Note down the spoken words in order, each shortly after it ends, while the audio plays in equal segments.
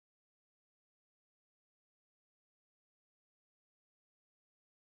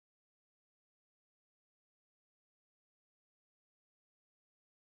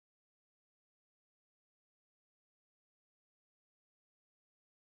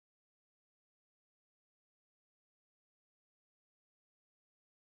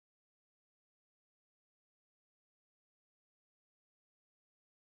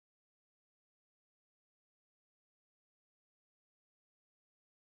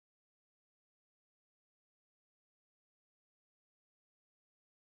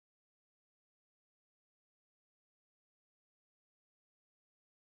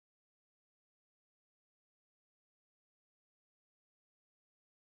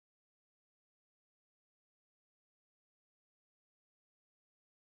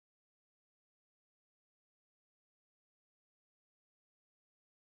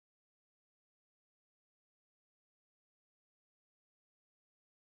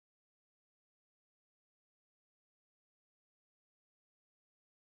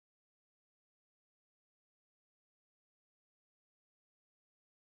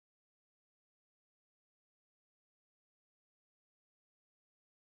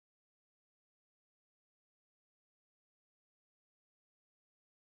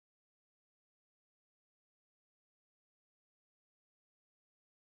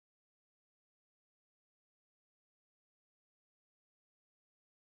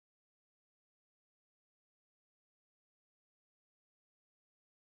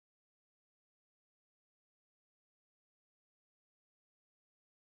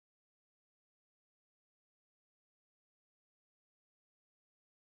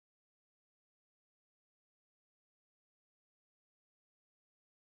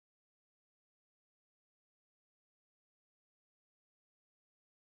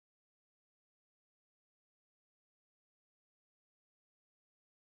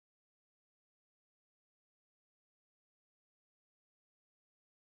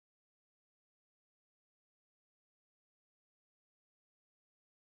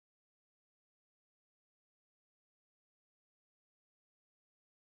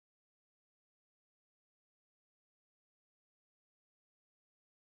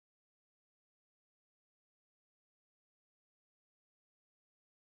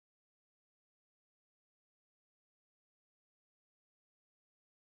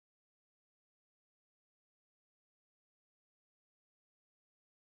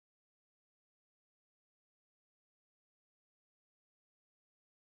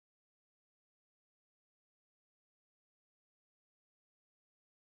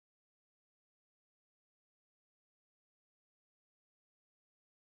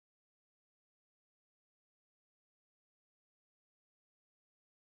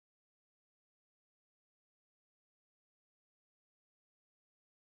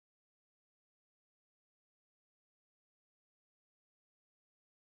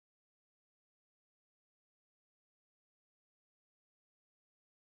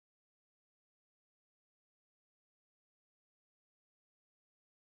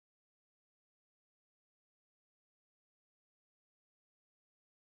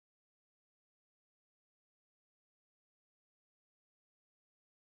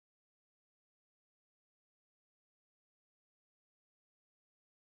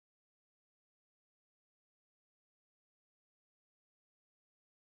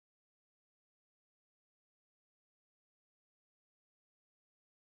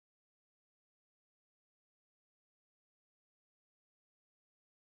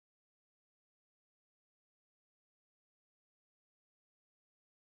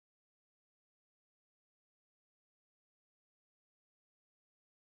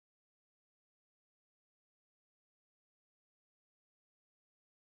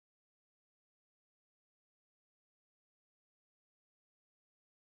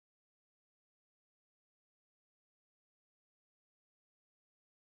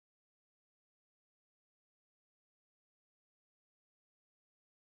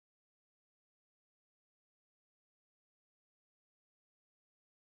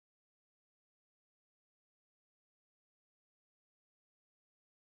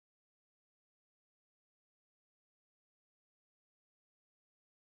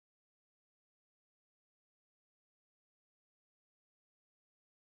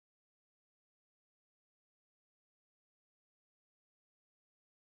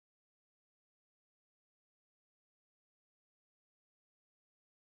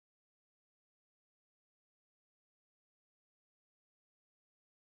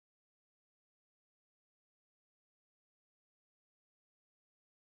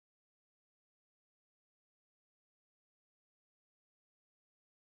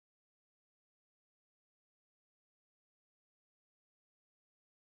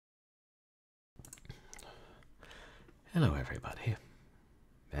Hello, everybody,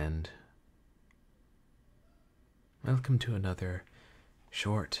 and welcome to another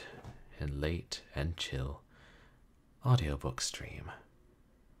short and late and chill audiobook stream.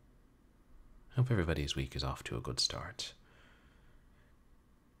 Hope everybody's week is off to a good start.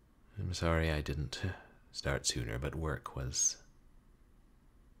 I'm sorry I didn't start sooner, but work was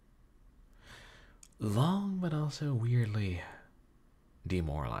long but also weirdly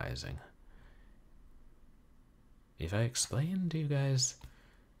demoralizing. If I explain to you guys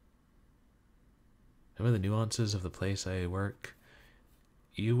some of the nuances of the place I work,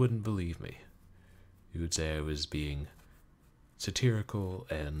 you wouldn't believe me. You would say I was being satirical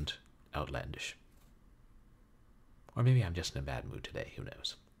and outlandish. Or maybe I'm just in a bad mood today, who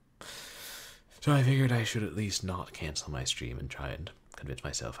knows. So I figured I should at least not cancel my stream and try and convince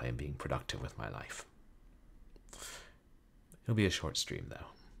myself I am being productive with my life. It'll be a short stream, though.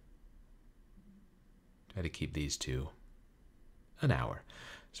 Try to keep these to an hour,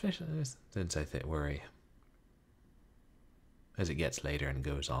 especially since I worry as it gets later and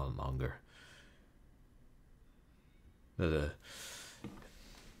goes on longer. I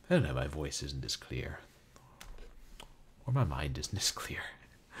don't know, my voice isn't as clear, or my mind isn't as clear.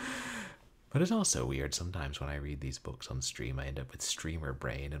 But it's also weird sometimes when I read these books on stream, I end up with streamer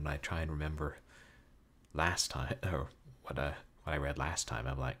brain, and when I try and remember last time, or what I read last time,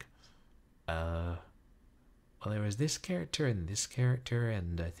 I'm like, well, there was this character,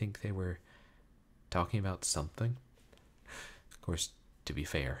 and I think they were talking about something. Of course, to be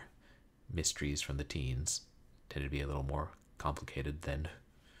fair, mysteries from the teens tend to be a little more complicated than,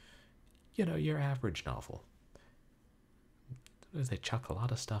 your average novel. They chuck a lot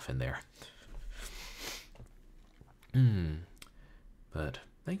of stuff in there. But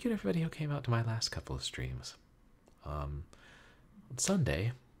thank you to everybody who came out to my last couple of streams. On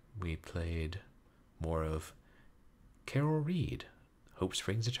Sunday, we played more of Carol Reed, Hope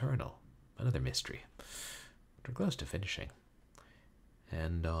Springs Eternal, another mystery. We're close to finishing.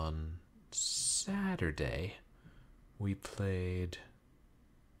 And on Saturday, we played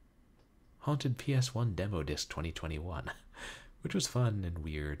Haunted PS1 Demo Disc 2021, which was fun and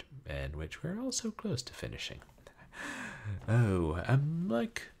weird, and which we're also close to finishing. Oh,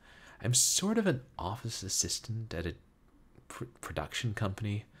 I'm sort of an office assistant at a production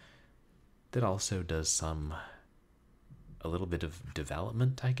company that also does a little bit of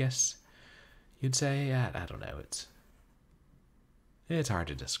development, I guess you'd say. I don't know, it's hard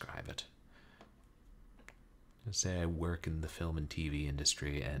to describe it. I'd say I work in the film and TV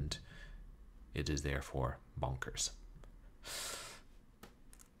industry, and it is therefore bonkers.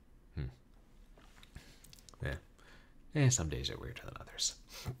 Yeah, some days are weirder than others.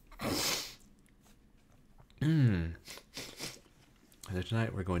 So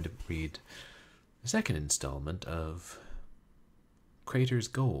tonight we're going to read the second installment of CRATER'S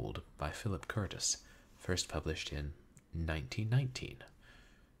GOLD by Philip Curtis, first published in 1919.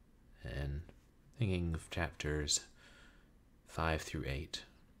 And thinking of chapters 5 through 8.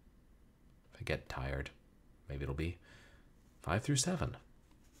 If I get tired, maybe it'll be 5 through 7.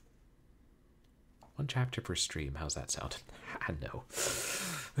 One chapter per stream, how's that sound? I know.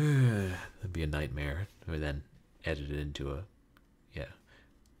 That'd be a nightmare. Or then edit it into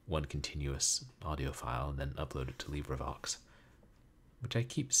one continuous audio file and then upload it to LibreVox, which I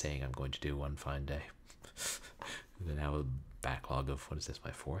keep saying I'm going to do one fine day. Then I have a backlog of, what is this,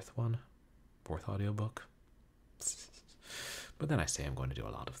 my fourth audiobook? But then I say I'm going to do a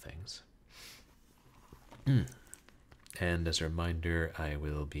lot of things. And as a reminder, I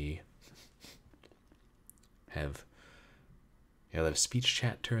will have speech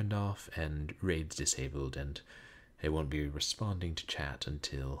chat turned off and raids disabled, and I won't be responding to chat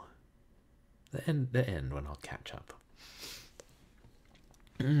until the end when I'll catch up.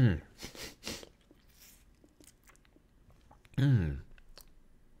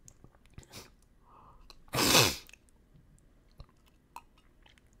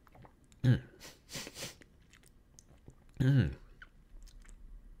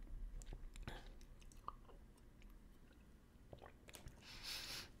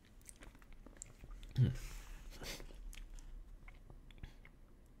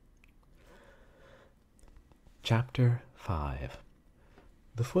 Chapter 5.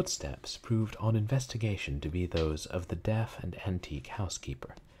 The footsteps proved on investigation to be those of the deaf and antique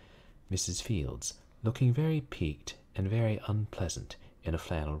housekeeper, Mrs. Fields, looking very peaked and very unpleasant in a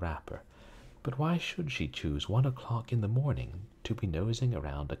flannel wrapper. But why should she choose 1 o'clock in the morning to be nosing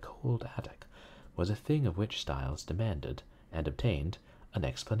around a cold attic was a thing of which Styles demanded, and obtained, an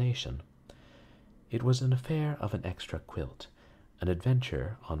explanation. It was an affair of an extra quilt, an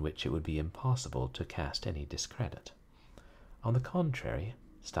adventure on which it would be impossible to cast any discredit. On the contrary,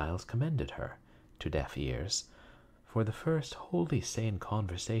 Styles commended her, to deaf ears, for the first wholly sane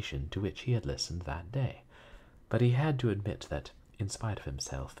conversation to which he had listened that day, but he had to admit that, in spite of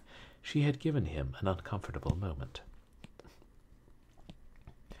himself, she had given him an uncomfortable moment.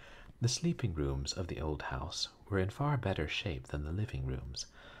 The sleeping rooms of the old house were in far better shape than the living rooms,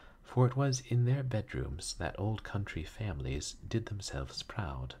 for it was in their bedrooms that old country families did themselves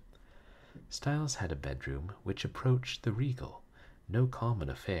proud. Styles had a bedroom which approached the regal, no common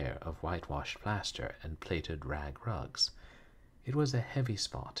affair of whitewashed plaster and plaited rag rugs. It was a heavy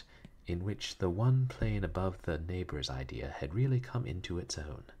spot in which the one plane above the neighbor's idea had really come into its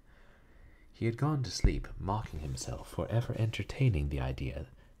own. He had gone to sleep mocking himself for ever entertaining the idea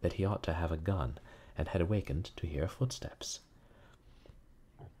that he ought to have a gun, and had awakened to hear footsteps.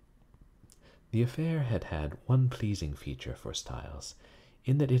 The affair had had one pleasing feature for Styles,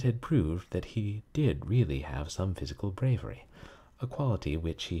 in that it had proved that he did really have some physical bravery, a quality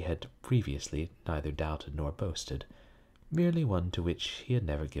which he had previously neither doubted nor boasted, merely one to which he had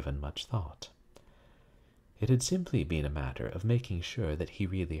never given much thought. It had simply been a matter of making sure that he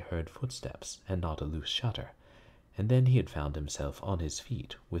really heard footsteps and not a loose shutter, and then he had found himself on his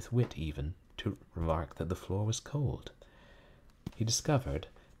feet, with wit even to remark that the floor was cold. He discovered,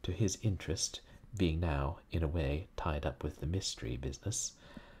 to his interest, being now, in a way, tied up with the mystery business,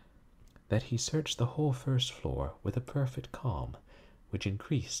 that he searched the whole first floor with a perfect calm, which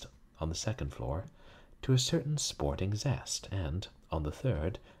increased, on the second floor, to a certain sporting zest, and, on the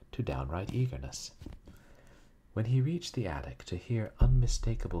third, to downright eagerness. When he reached the attic to hear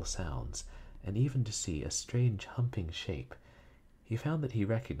unmistakable sounds, and even to see a strange humping shape, he found that he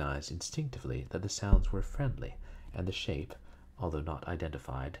recognized instinctively that the sounds were friendly, and the shape, although not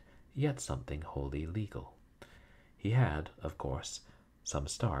identified, yet something wholly legal. He had, of course, some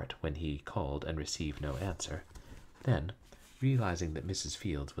start when he called and received no answer. Then, realizing that Mrs.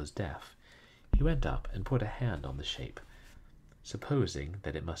 Fields was deaf, he went up and put a hand on the shape, supposing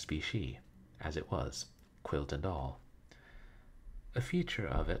that it must be she, as it was, quilt and all. A feature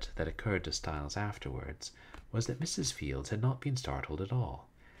of it that occurred to Styles afterwards was that Mrs. Fields had not been startled at all.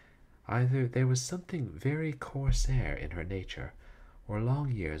 Either there was something very corsair in her nature, or long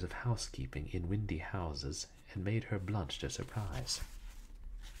years of housekeeping in windy houses had made her blunt to surprise.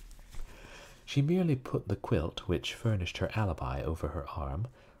 She merely put the quilt which furnished her alibi over her arm,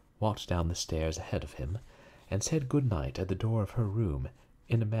 walked down the stairs ahead of him, and said good night at the door of her room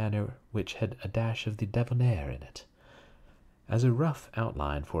in a manner which had a dash of the debonair in it. As a rough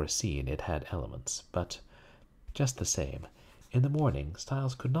outline for a scene it had elements, but, just the same, in the morning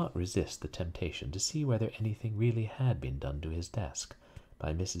Styles could not resist the temptation to see whether anything really had been done to his desk,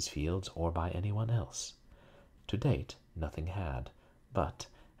 by Mrs. Fields or by anyone else. To date, nothing had, but,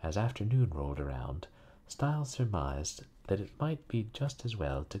 as afternoon rolled around, Styles surmised that it might be just as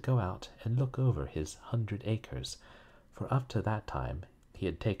well to go out and look over his 100 acres, for up to that time he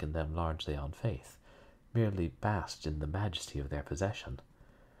had taken them largely on faith, merely basked in the majesty of their possession.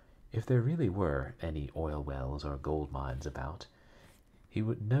 If there really were any oil wells or gold mines about, he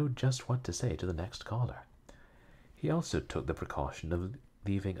would know just what to say to the next caller. He also took the precaution of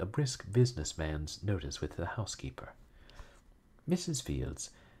leaving a brisk businessman's notice with the housekeeper. "Mrs.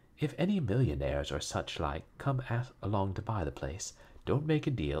 Fields, if any millionaires or such like come along to buy the place, don't make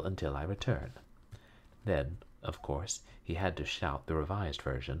a deal until I return." Then, of course, he had to shout the revised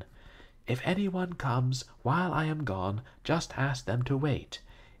version. "If anyone comes while I am gone, just ask them to wait.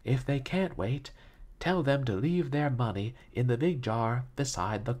 If they can't wait, tell them to leave their money in the big jar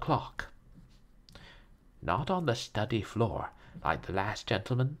beside the clock." "Not on the study floor, like the last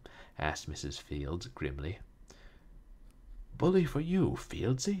gentleman?" asked Mrs. Fields grimly. "Bully for you,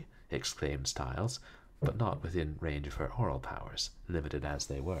 Fieldsie!" exclaimed Styles, but not within range of her oral powers, limited as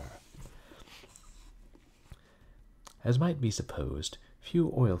they were. As might be supposed,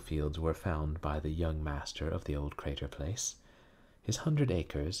 few oil fields were found by the young master of the old Crater place. His 100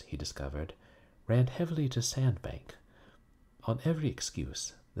 acres, he discovered, ran heavily to sandbank. On every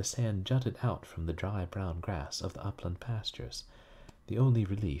excuse, the sand jutted out from the dry brown grass of the upland pastures, the only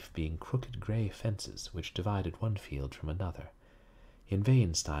relief being crooked grey fences which divided one field from another. In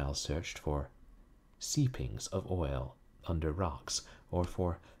vain Styles searched for seepings of oil under rocks, or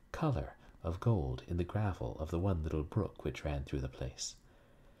for colour of gold in the gravel of the one little brook which ran through the place.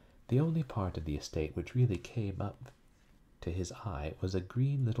 The only part of the estate which really came up to his eye was a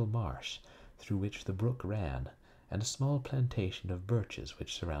green little marsh through which the brook ran, and a small plantation of birches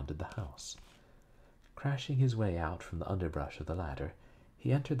which surrounded the house. Crashing his way out from the underbrush of the latter,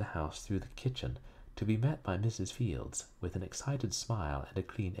 he entered the house through the kitchen, to be met by Mrs. Fields with an excited smile and a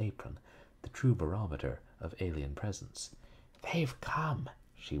clean apron, the true barometer of alien presence. "They've come,"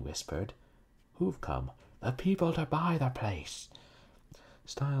 she whispered. "Who've come?" "The people to buy the place."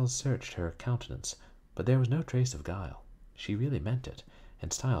 Styles searched her countenance, but there was no trace of guile. She really meant it,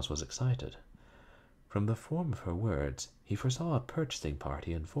 and Styles was excited. From the form of her words, he foresaw a purchasing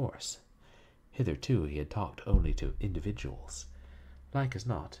party in force. Hitherto he had talked only to individuals. Like as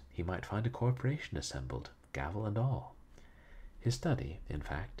not, he might find a corporation assembled, gavel and all. His study, in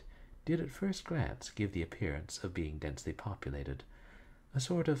fact, did at first glance give the appearance of being densely populated, a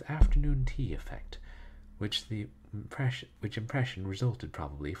sort of afternoon tea effect, which impression resulted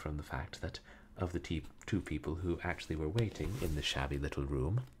probably from the fact that of the two people who actually were waiting in the shabby little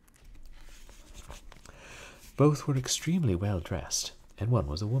room, both were extremely well dressed, and one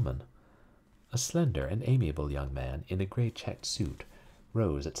was a woman. A slender and amiable young man in a grey checked suit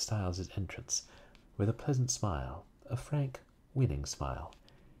rose at Styles's entrance with a pleasant smile, a frank, winning smile.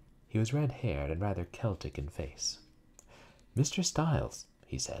 He was red-haired and rather Celtic in face. "Mr. Styles,"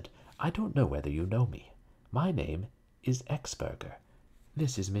 he said, "I don't know whether you know me. My name is Exberger.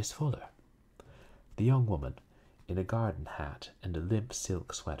 This is Miss Fuller." The young woman, in a garden hat and a limp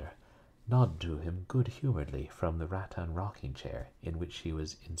silk sweater, nodded to him good-humouredly from the rattan rocking-chair in which she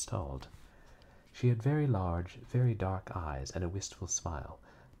was installed. She had very large, very dark eyes and a wistful smile,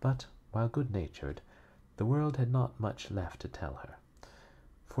 but, while good-natured, the world had not much left to tell her.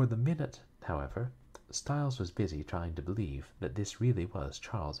 For the minute, however, Styles was busy trying to believe that this really was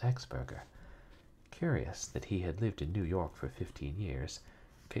Charles Exberger. Curious that he had lived in New York for 15 years,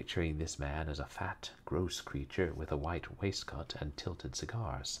 picturing this man as a fat, gross creature with a white waistcoat and tilted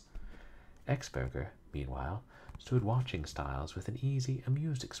cigars. Exberger, meanwhile, stood watching Styles with an easy,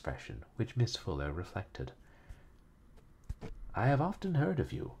 amused expression which Miss Fuller reflected. "I have often heard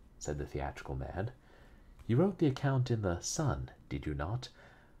of you," said the theatrical man. "You wrote the account in the Sun, did you not,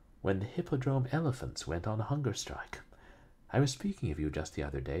 when the Hippodrome elephants went on a hunger strike? I was speaking of you just the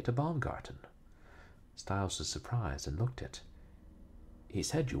other day to Baumgarten." Styles was surprised and looked it. "He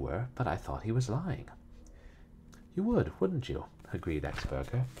said you were, but I thought he was lying." "You would, wouldn't you?" agreed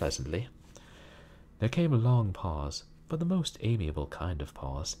Exberger pleasantly. There came a long pause, but the most amiable kind of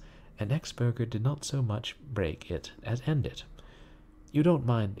pause, and Exberger did not so much break it as end it. "You don't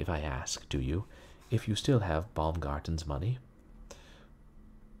mind if I ask, do you, if you still have Baumgarten's money?"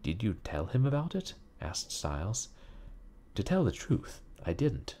 "Did you tell him about it?" asked Styles. "To tell the truth, I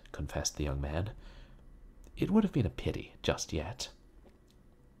didn't," confessed the young man. "It would have been a pity, just yet."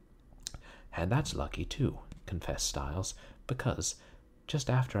 "And that's lucky, too," confessed Styles, "because, just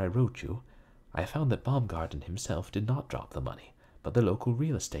after I wrote you, I found that Baumgarten himself did not drop the money, but the local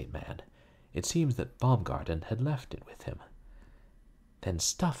real estate man. It seems that Baumgarten had left it with him." "Then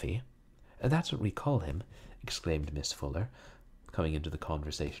Stuffy, that's what we call him," exclaimed Miss Fuller, coming into the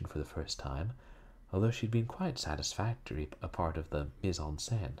conversation for the first time, although she'd been quite satisfactory a part of the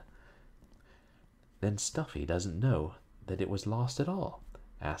mise-en-scène. "Then Stuffy doesn't know that it was lost at all?"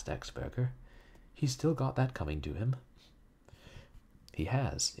 asked Exberger. "He's still got that coming to him?" "He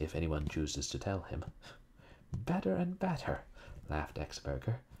has, if anyone chooses to tell him." "Better and better," laughed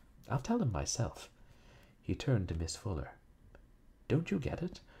Exberger. "I'll tell him myself." He turned to Miss Fuller. "Don't you get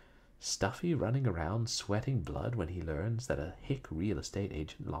it? Stuffy running around sweating blood when he learns that a hick real estate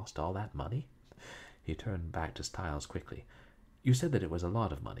agent lost all that money?" He turned back to Styles quickly. "You said that it was a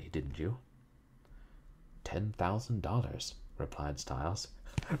lot of money, didn't you?" $10,000, replied Styles.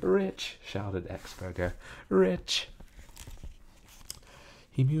 "Rich!" shouted Exberger. "Rich!"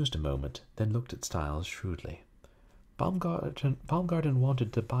 He mused a moment, then looked at Styles shrewdly. Baumgarten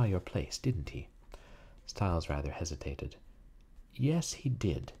wanted to buy your place, didn't he?" Styles rather hesitated. "Yes, he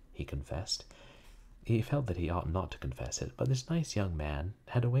did," he confessed. He felt that he ought not to confess it, but this nice young man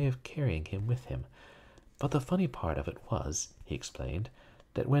had a way of carrying him with him. "But the funny part of it was," he explained,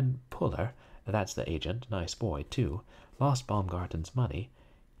 "that when Puller, that's the agent, nice boy too, lost Baumgarten's money,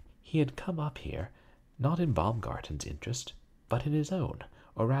 he had come up here, not in Baumgarten's interest, but in his own,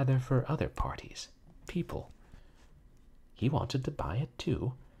 or rather for other parties, people." "He wanted to buy it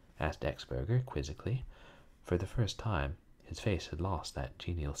too?" asked Exberger quizzically. For the first time, his face had lost that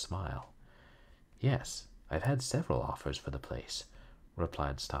genial smile. "Yes, I've had several offers for the place,"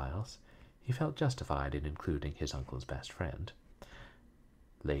 replied Styles. He felt justified in including his uncle's best friend.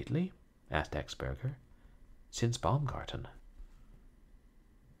 "Lately?" asked Exberger. "Since Baumgarten."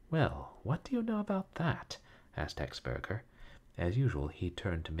 "Well, what do you know about that?" asked Exberger. As usual, he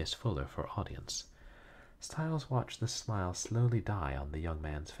turned to Miss Fuller for audience. Styles watched the smile slowly die on the young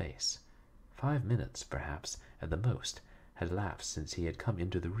man's face. 5 minutes, perhaps, at the most, had elapsed since he had come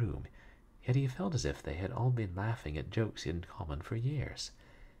into the room, yet he felt as if they had all been laughing at jokes in common for years.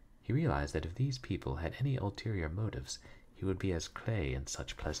 He realized that if these people had any ulterior motives, he he would be as clay in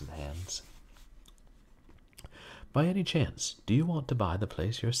such pleasant hands. "By any chance, do you want to buy the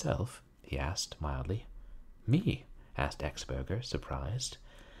place yourself?" he asked mildly. "Me?" asked Exberger, surprised.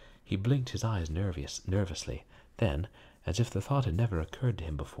 He blinked his eyes nervously. Then, as if the thought had never occurred to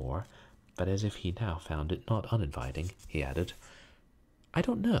him before, but as if he now found it not uninviting, he added, "I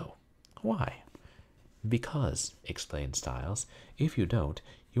don't know. Why?" "Because," explained Styles, "if you don't,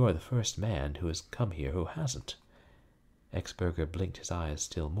 you are the first man who has come here who hasn't." Exberger blinked his eyes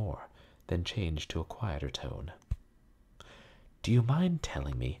still more, then changed to a quieter tone. "Do you mind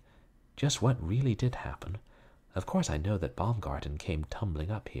telling me just what really did happen? Of course I know that Baumgarten came tumbling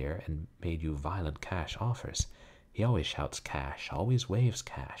up here and made you violent cash offers. He always shouts cash, always waves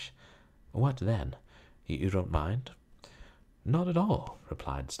cash. What then? You don't mind?" "Not at all,"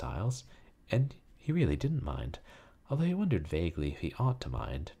 replied Styles, and he really didn't mind, although he wondered vaguely if he ought to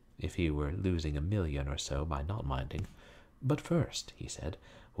mind, if he were losing $1 million or so by not minding. "But first," he said,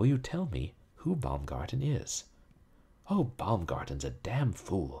 "will you tell me who Baumgarten is?" "Oh, Baumgarten's a damn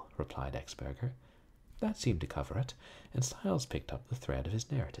fool," replied Exberger. That seemed to cover it, and Styles picked up the thread of his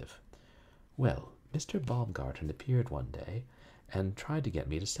narrative. "Well, Mr. Baumgarten appeared one day and tried to get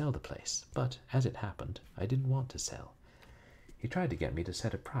me to sell the place, but, as it happened, I didn't want to sell. He tried to get me to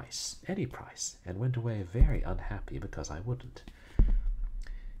set a price, any price, and went away very unhappy because I wouldn't.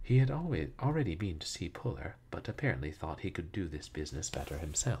 He had already been to see Puller, but apparently thought he could do this business better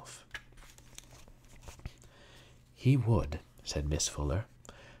himself." "He would," said Miss Fuller.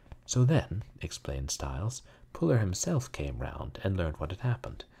 "So then," explained Styles, "Puller himself came round and learned what had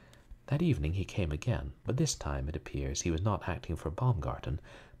happened. That evening he came again, but this time it appears he was not acting for Baumgarten,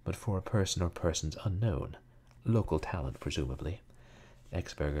 but for a person or persons unknown, local talent presumably."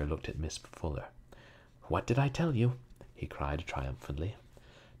 Exberger looked at Miss Fuller. "What did I tell you?" he cried triumphantly.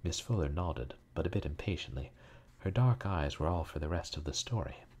 Miss Fuller nodded, but a bit impatiently. Her dark eyes were all for the rest of the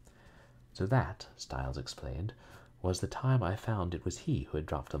story. "So that," Styles explained, "was the time I found it was he who had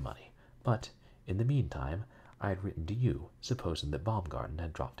dropped the money, but, in the meantime, I had written to you, supposing that Baumgarten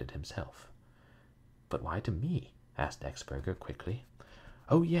had dropped it himself." "But why to me?" asked Exberger quickly.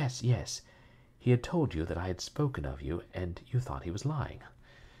 "Oh, yes, yes. He had told you that I had spoken of you, and you thought he was lying."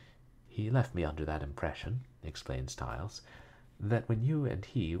 "He left me under that impression," explained Styles, "that when you and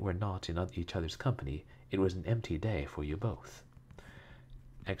he were not in each other's company, it was an empty day for you both."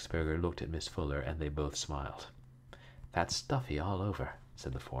 Exberger looked at Miss Fuller, and they both smiled. "That's stuffy all over,"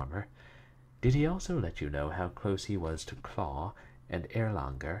 said the former. "Did he also let you know how close he was to Claw and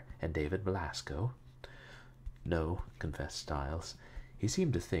Erlanger and David Belasco?" "No," confessed Styles. "He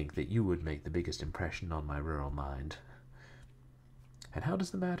seemed to think that you would make the biggest impression on my rural mind." "And how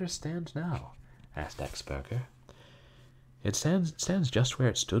does the matter stand now?" asked Exberger. "It stands just where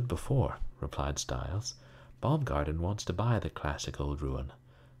it stood before," replied Styles. "Baumgarten wants to buy the classic old ruin.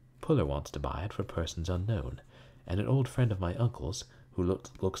 Puller wants to buy it for persons unknown, and an old friend of my uncle's, who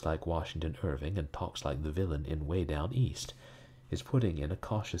looks like Washington Irving and talks like the villain in Way Down East, is putting in a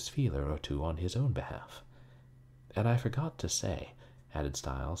cautious feeler or two on his own behalf. And I forgot to say," added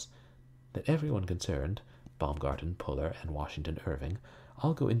Styles, "that everyone concerned, Baumgarten, Puller, and Washington Irving,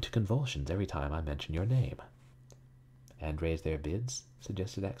 all go into convulsions every time I mention your name." "And raise their bids?"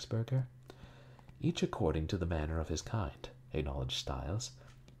 suggested Exberger. "Each according to the manner of his kind," acknowledged Styles.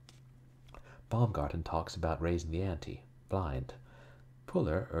 "Baumgarten talks about raising the ante, blind.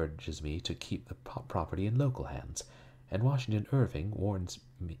 Puller urges me to keep the property in local hands, and Washington Irving warns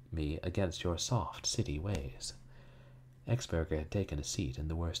me against your soft city ways." Exberger had taken a seat in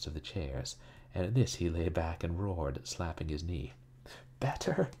the worst of the chairs, and at this he lay back and roared, slapping his knee.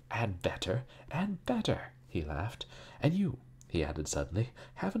 "Better, and better, and better," he laughed. "And you," he added suddenly,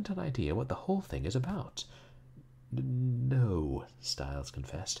 "haven't an idea what the whole thing is about." "No," Styles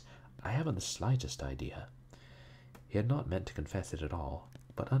confessed. "I haven't the slightest idea." He had not meant to confess it at all,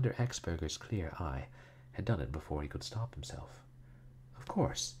 but under Exberger's clear eye had done it before he could stop himself. "Of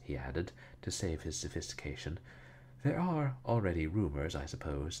course," he added, to save his sophistication, "there are already rumors, I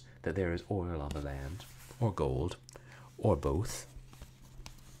suppose, that there is oil on the land, or gold, or both."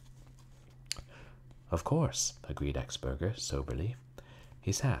 "Of course," agreed Exberger soberly.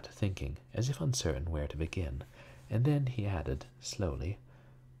 He sat thinking, as if uncertain where to begin, and then he added, slowly,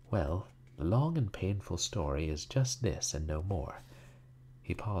 "Well, the long and painful story is just this and no more."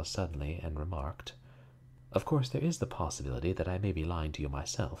 He paused suddenly and remarked, "Of course there is the possibility that I may be lying to you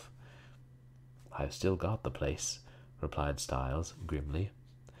myself." "I've still got the place," replied Styles grimly.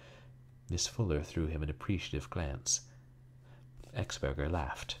 Miss Fuller threw him an appreciative glance. Exberger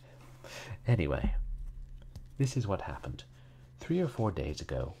laughed. "Anyway, this is what happened. 3 or 4 days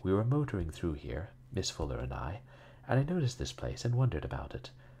ago we were motoring through here, Miss Fuller and I, and I noticed this place and wondered about it.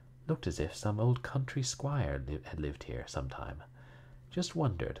 Looked as if some old country squire had lived here some time. Just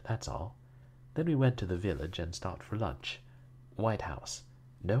wondered, that's all. Then we went to the village and stopped for lunch. White House.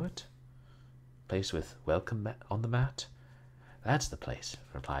 Know it? Place with welcome on the mat? That's the place,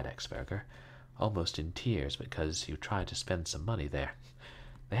 replied Exberger, almost in tears because you tried to spend some money there.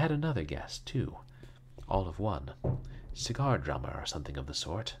 They had another guest, too. All of one. Cigar drummer or something of the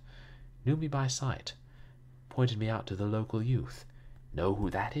sort. Knew me by sight. Pointed me out to the local youth. Know who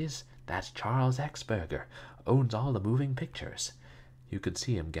that is? That's Charles Exberger. Owns all the moving pictures. You could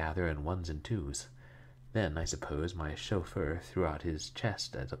see him gather in ones and twos. Then, I suppose, my chauffeur threw out his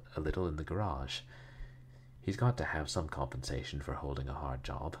chest a little in the garage. He's got to have some compensation for holding a hard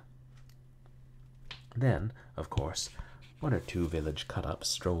job. Then, of course, one or two village cut-ups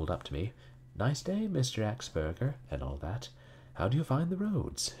strolled up to me. Nice day, Mr. Exberger, and all that. How do you find the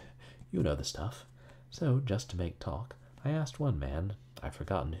roads? You know the stuff. So, just to make talk, I asked one man, I've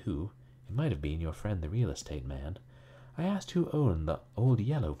forgotten who, it might have been your friend the real estate man, I asked who owned the old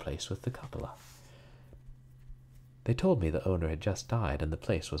yellow place with the cupola. They told me the owner had just died and the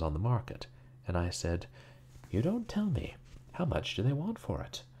place was on the market, and I said, You don't tell me. How much do they want for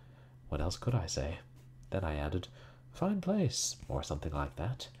it? What else could I say? Then I added, Fine place, or something like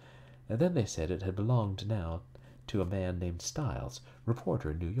that. And then they said it had belonged now to a man named Stiles,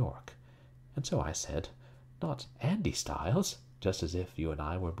 reporter in New York. And so I said, Not Andy Stiles, just as if you and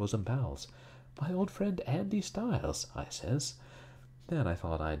I were bosom pals. My old friend Andy Stiles, I says. Then I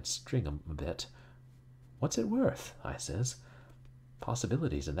thought I'd string 'em a bit. What's it worth? I says.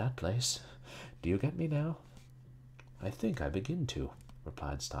 Possibilities in that place. Do you get me now? I think I begin to,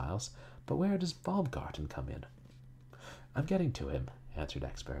 replied Stiles. But where does Baumgarten come in? I'm getting to him, answered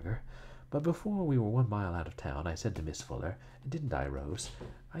Exberger. But before we were 1 mile out of town, I said to Miss Fuller, didn't I, Rose?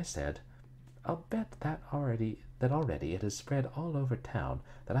 I said, I'll bet that already it has spread all over town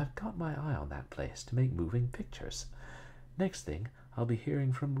that I've got my eye on that place to make moving pictures. Next thing, I'll be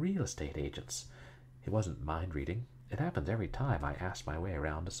hearing from real estate agents. It wasn't mind reading. It happens every time I ask my way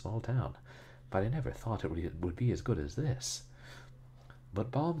around a small town. But I never thought it would be as good as this.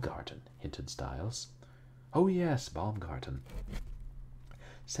 But Baumgarten, hinted Stiles. Oh, yes, Baumgarten.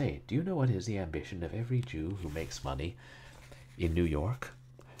 Say, do you know what is the ambition of every Jew who makes money in New York?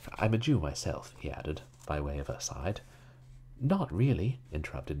 I'm a Jew myself, he added, by way of aside. Not really,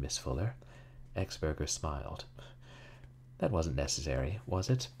 interrupted Miss Fuller. Exberger smiled. That wasn't necessary, was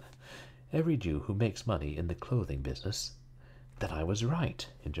it? Every Jew who makes money in the clothing business. Then I was right,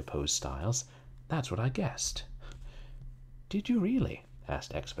 interposed Stiles. That's what I guessed. Did you really?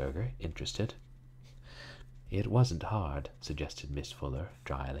 Asked Exberger, interested. It wasn't hard, suggested Miss Fuller,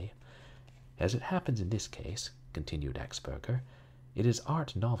 dryly. As it happens in this case, continued Exberger, it is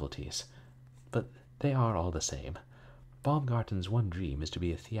art novelties, but they are all the same. Baumgarten's one dream is to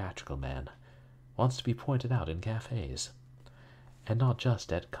be a theatrical man, wants to be pointed out in cafes. And not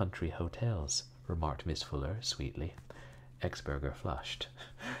just at country hotels, remarked Miss Fuller, sweetly. Exberger flushed.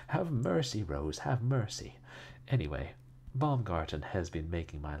 Have mercy, Rose, have mercy. Anyway, Baumgarten has been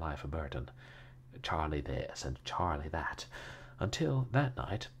making my life a burden. Charlie this and Charlie that, until that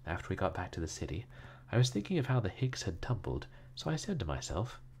night, after we got back to the city, I was thinking of how the Hicks had tumbled, so I said to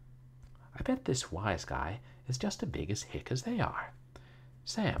myself, I bet this wise guy is just as big as Hick as they are.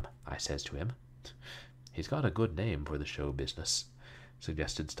 Sam, I says to him. He's got a good name for the show business,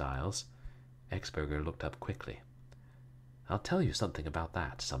 suggested Stiles. Exberger looked up quickly. I'll tell you something about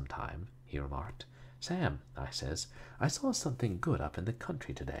that sometime, he remarked. Sam, I says, I saw something good up in the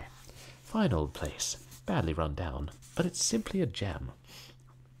country today. Fine old place, badly run down, but it's simply a gem.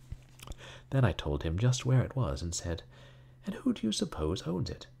 Then I told him just where it was and said, And who do you suppose owns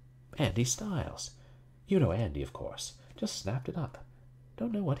it? Andy Stiles. You know Andy, of course. Just snapped it up.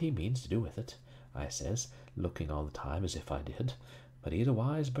 Don't know what he means to do with it, I says, looking all the time as if I did. But he's a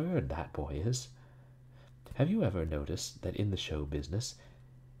wise bird, that boy is. Have you ever noticed that in the show business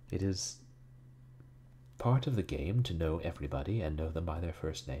it is part of the game to know everybody and know them by their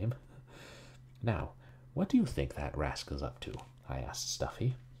first name? Now, what do you think that rascal's up to? I asked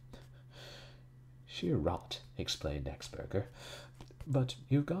Stuffy. Sheer rot, explained Exberger. But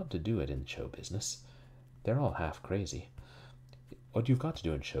you've got to do it in show business. They're all half crazy. What you've got to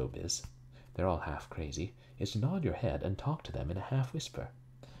do in showbiz, they're all half crazy, is to nod your head and talk to them in a half-whisper.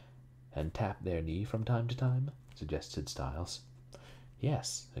 And tap their knee from time to time, suggested Stiles.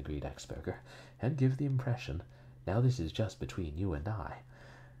 Yes, agreed Exberger, and give the impression, now this is just between you and I.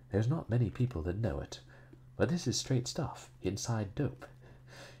 There's not many people that know it, but this is straight stuff, inside dope.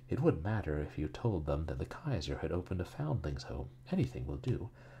 It wouldn't matter if you told them that the Kaiser had opened a foundlings' home. Anything will do.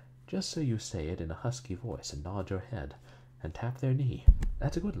 just so you say it in a husky voice and nod your head and tap their knee.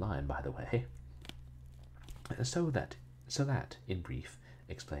 That's a good line, by the way. So that, in brief,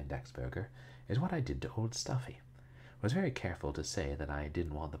 explained Exberger, is what I did to old Stuffy. Was very careful to say that I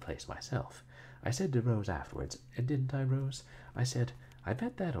didn't want the place myself. I said to Rose afterwards, and didn't I, Rose? I said, I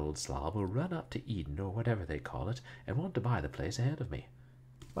bet that old slob will run up to Eden, or whatever they call it, and want to buy the place ahead of me.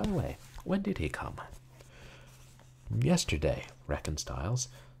 By the way, when did he come? Yesterday, reckoned Styles,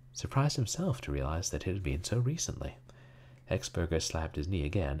 surprised himself to realize that it had been so recently. Exberger slapped his knee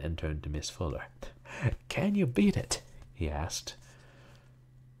again and turned to Miss Fuller. Can you beat it? He asked.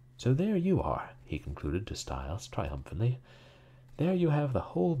 So there you are, he concluded to Styles triumphantly. There you have the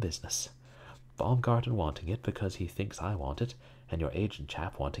whole business. Baumgarten wanting it because he thinks I want it, and your agent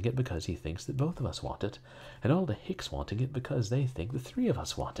chap wanting it because he thinks that both of us want it, and all the Hicks wanting it because they think the three of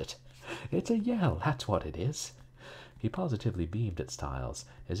us want it. It's a yell, that's what it is. He positively beamed at Styles,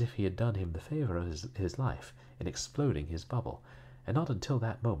 as if he had done him the favor of his life in exploding his bubble, and not until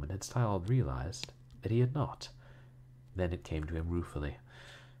that moment had Styles realized that he had not. Then it came to him ruefully.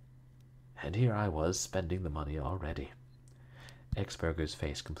 And here I was spending the money already. Exberger's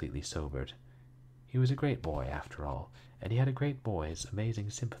face completely sobered. He was a great boy, after all, and he had a great boy's amazing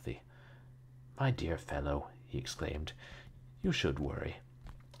sympathy. My dear fellow, he exclaimed, you should worry.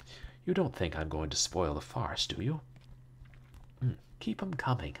 You don't think I'm going to spoil the farce, do you? Keep 'em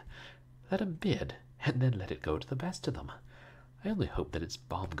coming. Let 'em bid, and then let it go to the best of them. I only hope that it's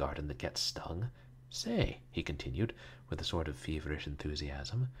Baumgarten that gets stung. Say, he continued, with a sort of feverish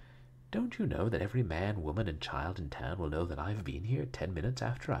enthusiasm, don't you know that every man, woman, and child in town will know that I've been here 10 minutes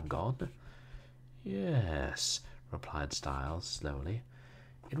after I'm gone? Yes, replied Styles slowly.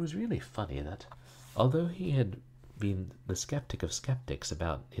 It was really funny that, although he had been the skeptic of skeptics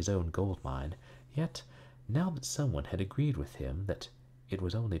about his own gold mine, yet, now that someone had agreed with him that it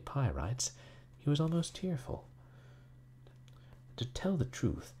was only pyrites, he was almost tearful. To tell the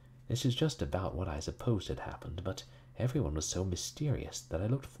truth, this is just about what I supposed had happened, but everyone was so mysterious that I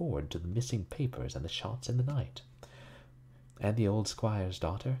looked forward to the missing papers and the shots in the night. And the old squire's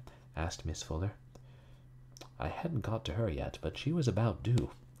daughter? Asked Miss Fuller. I hadn't got to her yet, but she was about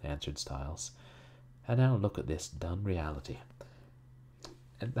due, answered Styles. And now look at this done reality.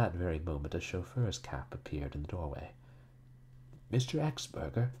 At that very moment a chauffeur's cap appeared in the doorway. Mr.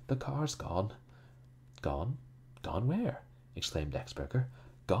 Exberger, the car's gone. Gone? Gone where? Exclaimed Exberger.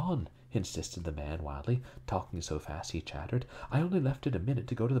 Gone, insisted the man wildly, talking so fast he chattered. I only left it a minute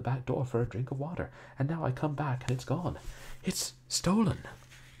to go to the back door for a drink of water, and now I come back and it's gone. It's stolen.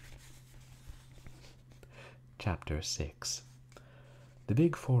 Chapter 6. The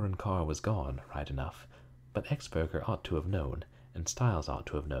big foreign car was gone, right enough, but Exberger ought to have known, and Styles ought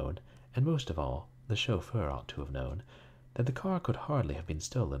to have known, and most of all, the chauffeur ought to have known, that the car could hardly have been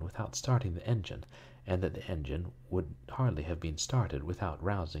stolen without starting the engine, and that the engine would hardly have been started without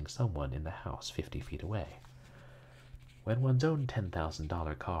rousing someone in the house 50 feet away. When one's own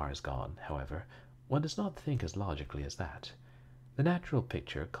 $10,000 car is gone, however, one does not think as logically as that. The natural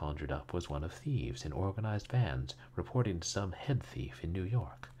picture conjured up was one of thieves in organized bands reporting to some head thief in New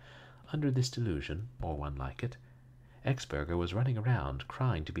York. Under this delusion, or one like it, Exberger was running around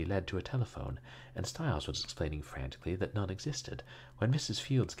crying to be led to a telephone, and Styles was explaining frantically that none existed, when Mrs.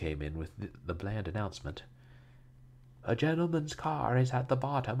 Fields came in with the bland announcement, "A gentleman's car is at the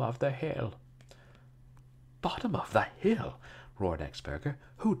bottom of the hill." "Bottom of the hill!" roared Exberger.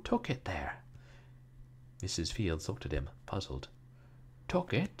 "Who took it there?" Mrs. Fields looked at him, puzzled.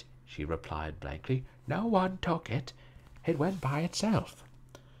 "Took it?" she replied blankly. "No one took it. It went by itself."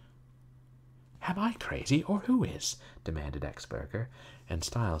 "Am I crazy, or who is?" demanded Exberger, and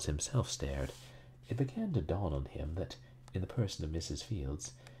Styles himself stared. It began to dawn on him that, in the person of Mrs.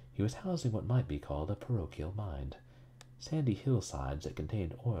 Fields, he was housing what might be called a parochial mind. Sandy hillsides that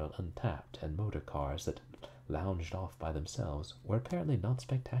contained oil untapped and motor cars that lounged off by themselves were apparently not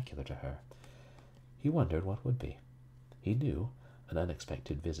spectacular to her. He wondered what would be. He knew an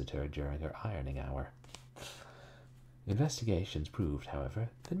unexpected visitor during her ironing hour. Investigations proved, however,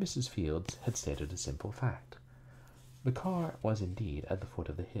 that Mrs. Fields had stated a simple fact. The car was indeed at the foot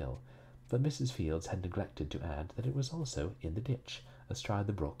of the hill, but Mrs. Fields had neglected to add that it was also in the ditch, astride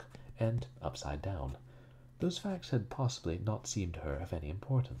the brook, and upside down. Those facts had possibly not seemed to her of any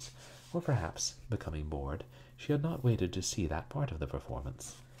importance, or perhaps, becoming bored, she had not waited to see that part of the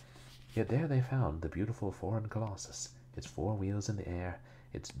performance. Yet there they found the beautiful foreign colossus, its 4 wheels in the air,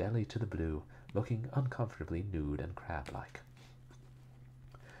 its belly to the blue, looking uncomfortably nude and crab-like.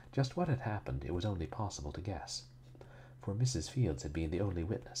 Just what had happened it was only possible to guess, for Mrs. Fields had been the only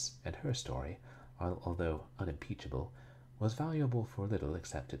witness, and her story, although unimpeachable, was valuable for little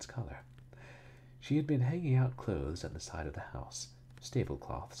except its color. She had been hanging out clothes at the side of the house, stable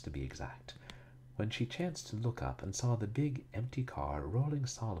cloths to be exact, when she chanced to look up and saw the big, empty car rolling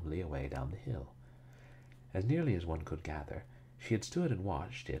solemnly away down the hill. As nearly as one could gather, she had stood and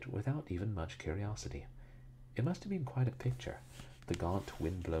watched it without even much curiosity. It must have been quite a picture, the gaunt,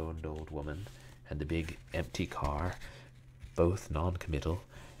 wind-blown old woman and the big, empty car, both non-committal,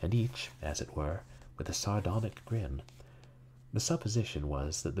 and each, as it were, with a sardonic grin. The supposition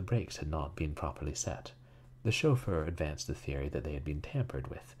was that the brakes had not been properly set. The chauffeur advanced the theory that they had been tampered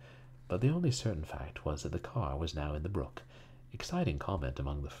with, but the only certain fact was that the car was now in the brook, exciting comment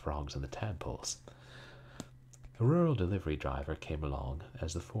among the frogs and the tadpoles. A rural delivery driver came along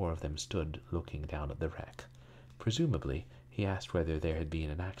as the four of them stood looking down at the wreck. Presumably, he asked whether there had been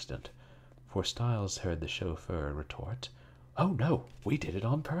an accident, for Styles heard the chauffeur retort, "Oh no, we did it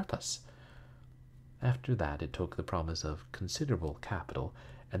on purpose." After that it took the promise of considerable capital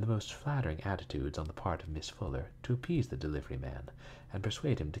and the most flattering attitudes on the part of Miss Fuller to appease the delivery man and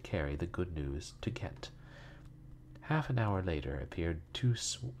persuade him to carry the good news to Ghent. Half an hour later appeared two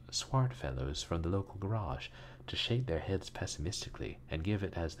swart fellows from the local garage to shake their heads pessimistically and give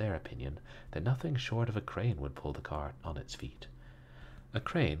it as their opinion that nothing short of a crane would pull the car on its feet. A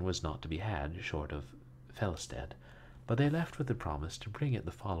crane was not to be had short of Felsted, but they left with the promise to bring it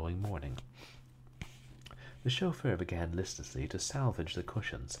the following morning. The chauffeur began listlessly to salvage the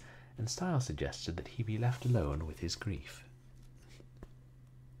cushions, and Styles suggested that he be left alone with his grief.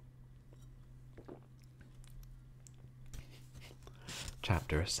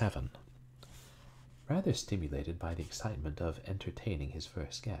 Chapter 7. Rather stimulated by the excitement of entertaining his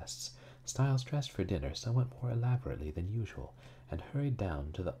first guests, Styles dressed for dinner somewhat more elaborately than usual, and hurried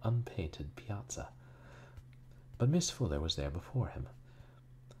down to the unpainted piazza. But Miss Fuller was there before him.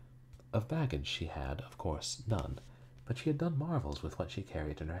 Of baggage she had, of course, none, but she had done marvels with what she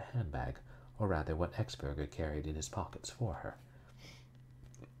carried in her handbag, or rather what Exberger carried in his pockets for her.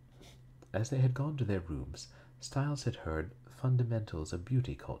 As they had gone to their rooms, Styles had heard fundamentals of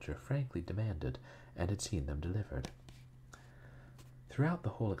beauty culture frankly demanded, and had seen them delivered. Throughout the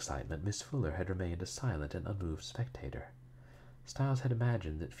whole excitement, Miss Fuller had remained a silent and unmoved spectator. Styles had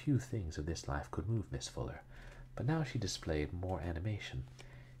imagined that few things of this life could move Miss Fuller, but now she displayed more animation.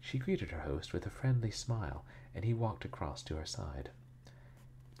 She greeted her host with a friendly smile, and he walked across to her side.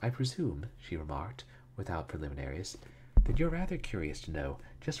 "I presume," she remarked, without preliminaries, "that you're rather curious to know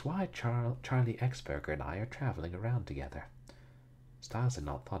just why Charlie Exberger and I are traveling around together." Styles had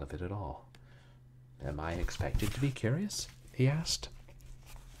not thought of it at all. "Am I expected to be curious?" he asked.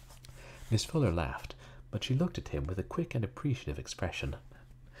 Miss Fuller laughed, but she looked at him with a quick and appreciative expression.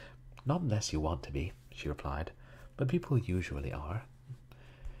 "Not unless you want to be," she replied, "but people usually are."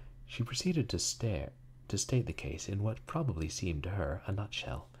 She proceeded to state the case in what probably seemed to her a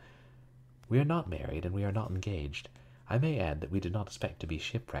nutshell. "We are not married, and we are not engaged. I may add that we did not expect to be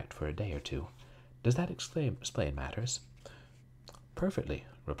shipwrecked for a day or two. Does that explain matters?" "Perfectly,"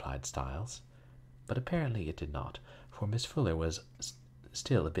 replied Styles. But apparently it did not, for Miss Fuller was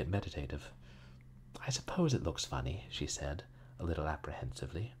still a bit meditative. "I suppose it looks funny," she said, a little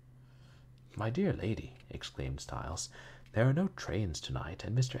apprehensively. "My dear lady," exclaimed Styles, "there are no trains tonight,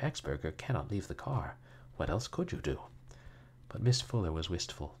 and Mr. Exberger cannot leave the car. What else could you do?" But Miss Fuller was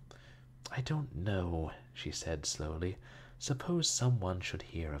wistful. "I don't know," she said slowly. "Suppose someone should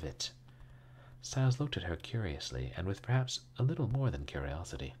hear of it." Styles looked at her curiously, and with perhaps a little more than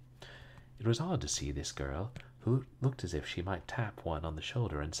curiosity. It was odd to see this girl, who looked as if she might tap one on the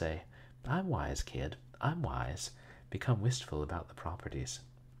shoulder and say, "I'm wise, kid, I'm wise," become wistful about the proprieties.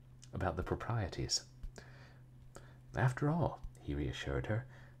 "After all," he reassured her,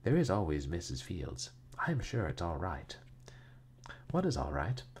 "there is always Mrs. Fields. I'm sure it's all right." "What is all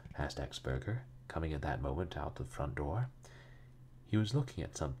right?" asked Exberger, coming at that moment out the front door. He was looking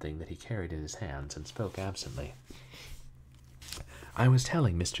at something that he carried in his hands and spoke absently. "I was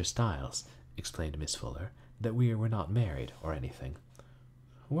telling Mr. Styles," explained Miss Fuller, "that we were not married or anything."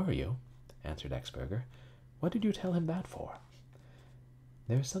 "Were you?" answered Exberger. "What did you tell him that for?"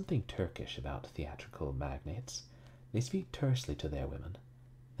 There is something Turkish about theatrical magnates. They speak tersely to their women.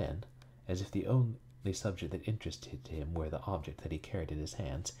 Then, as if the only subject that interested him were the object that he carried in his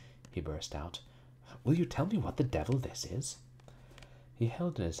hands, he burst out, "Will you tell me what the devil this is?" He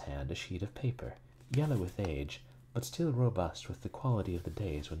held in his hand a sheet of paper, yellow with age, but still robust with the quality of the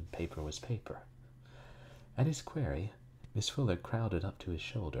days when paper was paper. At his query, Miss Fuller crowded up to his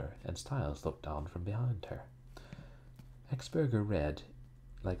shoulder, and Styles looked on from behind her. Exberger read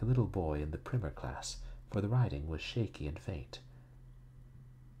like a little boy in the primer class, for the writing was shaky and faint.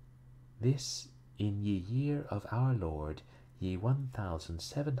 "This In ye year of our Lord, ye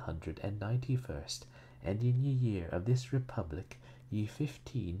 1791st, and in ye year of this republic, ye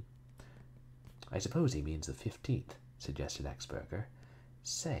 15. I suppose he means the 15th, suggested Exberger.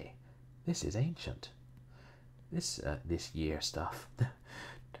 Say, this is ancient. This year stuff.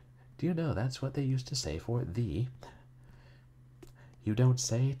 Do you know that's what they used to say for thee? You don't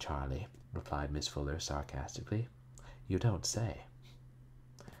say, Charlie, replied Miss Fuller sarcastically. You don't say.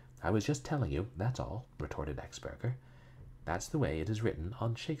 I was just telling you, that's all, retorted Exberger. That's the way it is written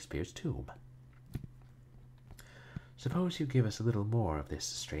on Shakespeare's tomb. Suppose you give us a little more of this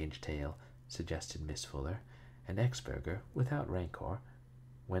strange tale, suggested Miss Fuller, and Exberger, without rancor,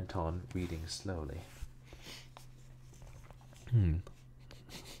 went on reading slowly.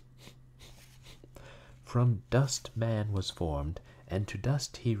 From dust man was formed, and to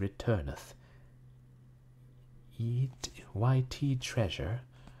dust he returneth. Y.T. treasure.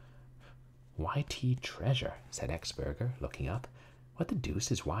 Y.T. treasure, said Exberger, looking up. What the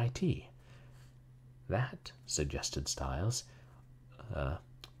deuce is Y.T.? That, suggested Styles,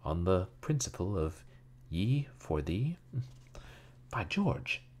 on the principle of ye for thee. By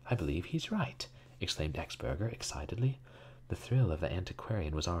George, I believe he's right, exclaimed Exberger excitedly. The thrill of the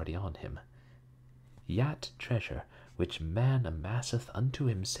antiquarian was already on him. Yat treasure, which man amasseth unto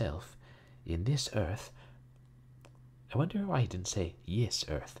himself in this earth. I wonder why he didn't say yis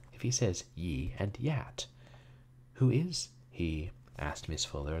earth, if he says ye and yat. Who is he? Asked Miss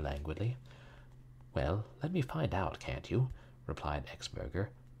Fuller languidly. Well, let me find out, can't you? Replied Exberger,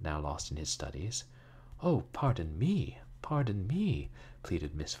 now lost in his studies. Oh, pardon me,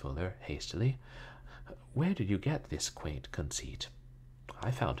 pleaded Miss Fuller hastily. Where did you get this quaint conceit?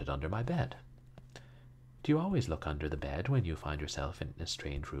 I found it under my bed. Do you always look under the bed when you find yourself in a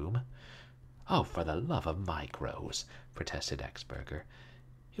strange room? Oh, for the love of Mike, Rose, protested Exberger.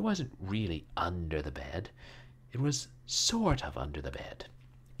 It wasn't really under the bed. It was sort of under the bed.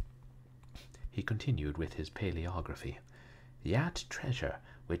 He continued with his paleography. Yat treasure,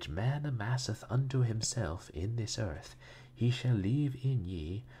 which man amasseth unto himself in this earth, he shall leave in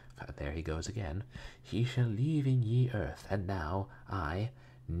ye. There he goes again. He shall leave in ye earth, and now I,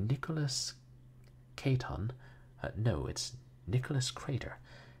 Nicholas Caton, no, it's Nicholas Crater.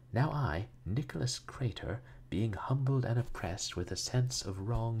 Now I, Nicholas Crater, being humbled and oppressed with a sense of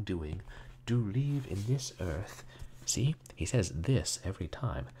wrong-doing, do leave in this earth. See, he says this every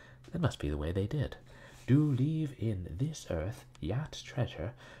time. That must be the way they did. Do leave in this earth yat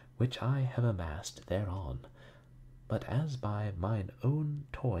treasure, which I have amassed thereon. But as by mine own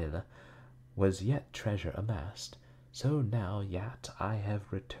toil was yet treasure amassed, so now yet I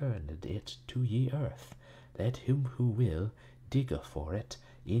have returned it to ye earth. Let him who will dig for it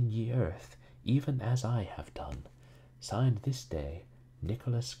in ye earth, even as I have done. Signed this day,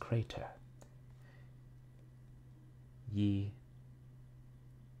 Nicholas Crater. Ye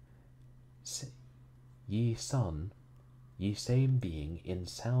son, ye same being in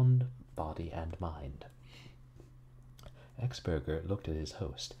sound body and mind. Exberger looked at his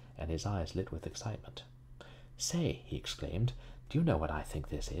host, and his eyes lit with excitement. Say, he exclaimed, do you know what I think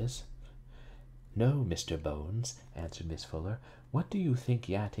this is? No, Mr. Bones, answered Miss Fuller. What do you think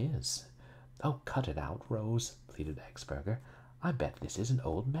yat is? Oh, cut it out, Rose, pleaded Exberger. I bet this is an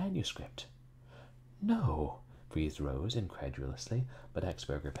old manuscript. No, breathed Rose incredulously, but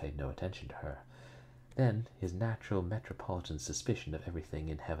Exberger paid no attention to her. Then his natural metropolitan suspicion of everything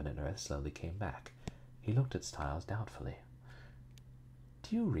in heaven and earth slowly came back. He looked at Styles doubtfully.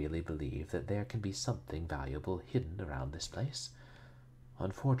 Do you really believe that there can be something valuable hidden around this place?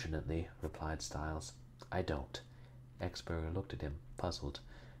 Unfortunately, replied Styles, I don't. Exberger looked at him, puzzled.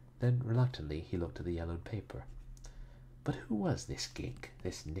 Then, reluctantly, he looked at the yellowed paper. But who was this gink,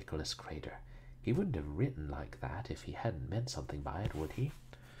 this Nicholas Crater? He wouldn't have written like that if he hadn't meant something by it, would he?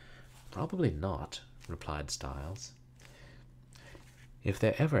 Probably not, replied Styles. If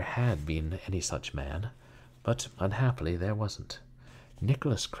there ever had been any such man, but unhappily there wasn't.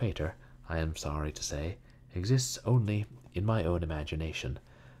 Nicholas Crater, I am sorry to say, exists only in my own imagination.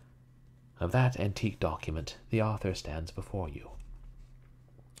 Of that antique document, the author stands before you.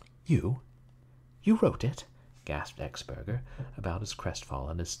 You? You wrote it? Gasped Exberger, about as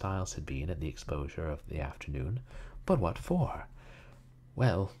crestfallen as Styles had been at the exposure of the afternoon. But what for?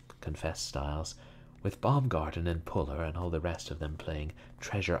 Well, confessed Styles, with Baumgarten and Puller and all the rest of them playing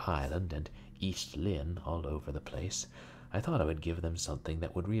Treasure Island and East Lynne all over the place, I thought I would give them something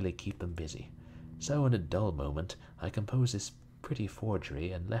that would really keep them busy. So in a dull moment I composed this pretty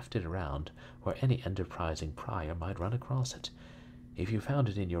forgery and left it around where any enterprising prior might run across it. If you found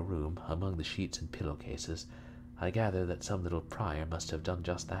it in your room, among the sheets and pillowcases, I gather that some little prior must have done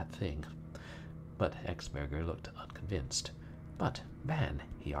just that thing. but Exberger looked unconvinced. "But, man,"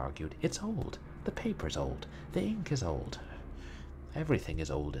 he argued, "it's old. The paper's old. The ink is old." "Everything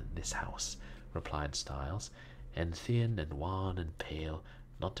is old in this house," replied Styles, "and thin and wan and pale,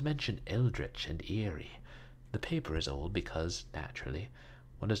 not to mention eldritch and eerie. The paper is old because, naturally,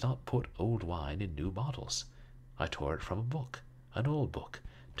 one does not put old wine in new bottles. I tore it from a book, an old book,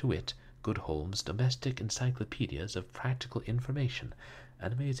 to wit, Good Holm's Domestic Encyclopedias of Practical Information,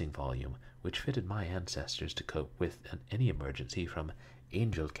 an amazing volume which fitted my ancestors to cope with any emergency from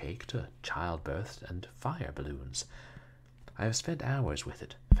angel cake to childbirths and fire balloons. I have spent hours with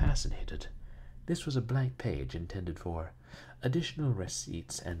it, fascinated. This was a blank page intended for additional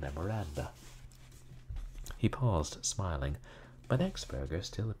receipts and memoranda." He paused, smiling, but Exberger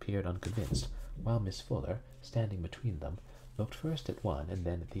still appeared unconvinced, while Miss Fuller, standing between them, looked first at one and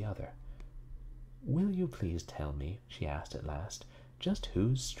then at the other. "Will you please tell me," she asked at last, "just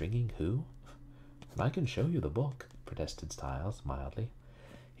who's stringing who?" "I can show you the book," protested Styles, mildly.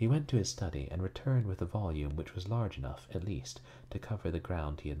 He went to his study and returned with a volume which was large enough, at least, to cover the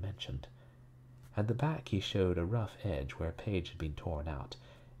ground he had mentioned. At the back he showed a rough edge where a page had been torn out,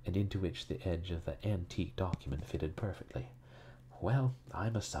 and into which the edge of the antique document fitted perfectly. "Well,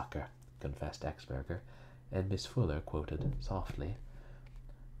 I'm a sucker," confessed Exberger, and Miss Fuller quoted softly,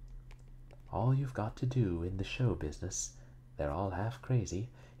 "All you've got to do in the show business, they're all half crazy,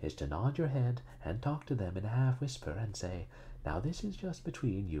 is to nod your head and talk to them in a half-whisper and say, 'Now this is just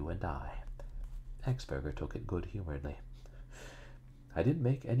between you and I.'" Exberger took it good-humoredly. "I didn't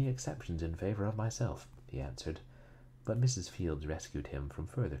make any exceptions in favor of myself," he answered, but Mrs. Fields rescued him from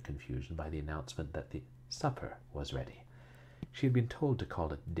further confusion by the announcement that the supper was ready. She had been told to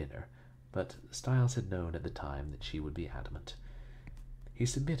call it dinner, but Styles had known at the time that she would be adamant. He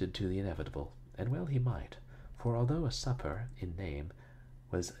submitted to the inevitable, and well he might, for although a supper in name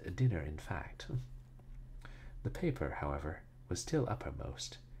was a dinner in fact. The paper, however, was still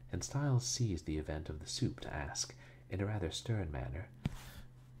uppermost, and Styles seized the event of the soup to ask, in a rather stern manner,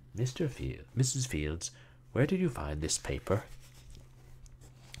 "Mrs. Fields, where did you find this paper?"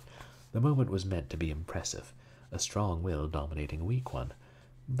 The moment was meant to be impressive, a strong will dominating a weak one,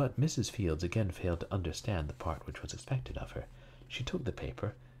 but Mrs. Fields again failed to understand the part which was expected of her. She took the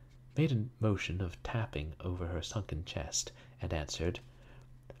paper, made a motion of tapping over her sunken chest, and answered,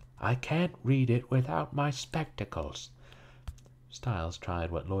 "I can't read it without my spectacles." Styles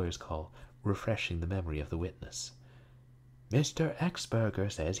tried what lawyers call refreshing the memory of the witness. "Mr. Exberger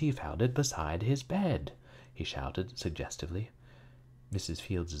says he found it beside his bed," he shouted suggestively. Mrs.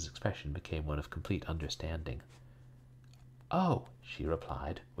 Fields's expression became one of complete understanding. "Oh," she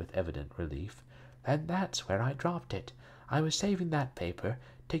replied, with evident relief, "then that's where I dropped it. I was saving that paper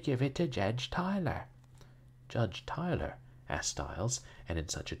to give it to Judge Tyler." "Judge Tyler?" asked Styles, and in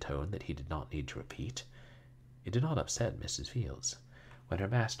such a tone that he did not need to repeat. It did not upset Mrs. Fields. When her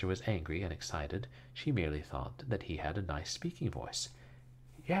master was angry and excited, she merely thought that he had a nice speaking voice.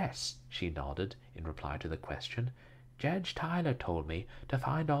 "Yes," she nodded in reply to the question. "Judge Tyler told me to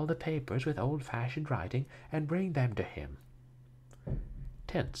find all the papers with old-fashioned writing and bring them to him."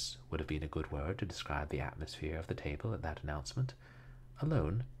 Tense would have been a good word to describe the atmosphere of the table at that announcement.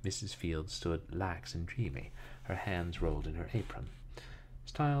 Alone, Mrs. Fields stood lax and dreamy, her hands rolled in her apron.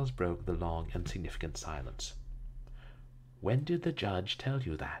 Styles broke the long and significant silence. "When did the judge tell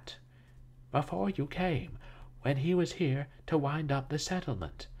you that?" "Before you came, when he was here to wind up the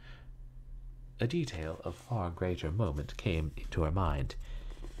settlement." A detail of far greater moment came to her mind.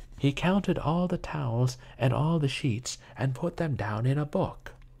 "He counted all the towels and all the sheets and put them down in a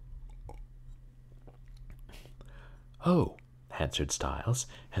book." "Oh," answered Styles,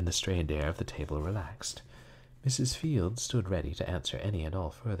 and the strained air of the table relaxed. Mrs. Fields stood ready to answer any and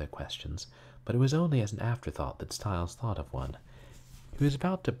all further questions, but it was only as an afterthought that Styles thought of one. He was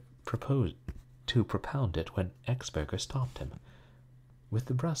about to propound it when Exberger stopped him. With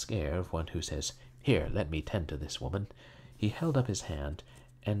the brusque air of one who says, "Here, let me tend to this woman," he held up his hand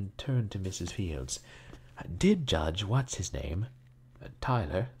and turned to Mrs. Fields. "Did Judge what's-his-name?"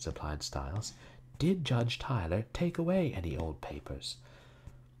 "Tyler," supplied Styles. "Did Judge Tyler take away any old papers?"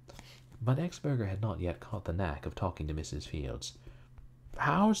 But Exberger had not yet caught the knack of talking to Mrs. Fields.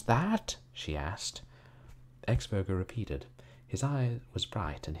 "How's that?" she asked. Exberger repeated. His eye was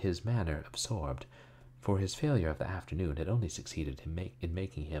bright and his manner absorbed, for his failure of the afternoon had only succeeded in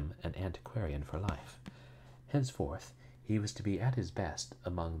making him an antiquarian for life. Henceforth he was to be at his best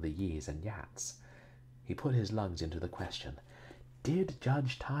among the ye's and yats. He put his lungs into the question. "Did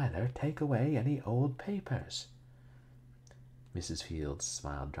Judge Tyler take away any old papers?" Mrs. Fields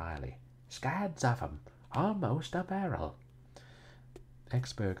smiled dryly. "Scads of 'em, almost a barrel."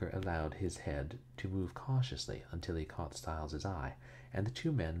 Exberger allowed his head to move cautiously until he caught Styles's eye, and the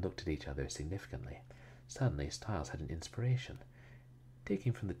two men looked at each other significantly. Suddenly Styles had an inspiration.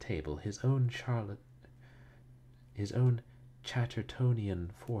 Taking from the table his own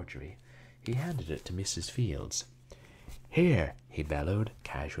Chattertonian forgery, he handed it to Mrs. Fields. "Here," he bellowed,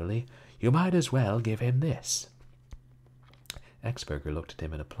 casually, "you might as well give him this." Exberger looked at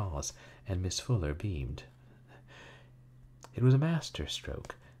him in applause, and Miss Fuller beamed. It was a master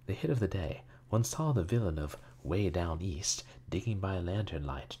stroke, the hit of the day. One saw the villain of Way Down East digging by lantern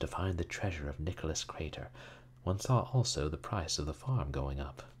light to find the treasure of Nicholas Crater. One saw also the price of the farm going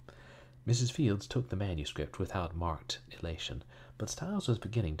up. Mrs. Fields took the manuscript without marked elation, but Styles was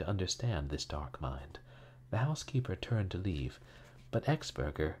beginning to understand this dark mind. The housekeeper turned to leave, but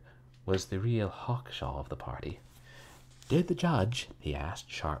Exberger was the real Hawkshaw of the party. "Did the judge," he asked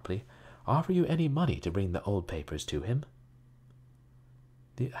sharply, "offer you any money to bring the old papers to him?"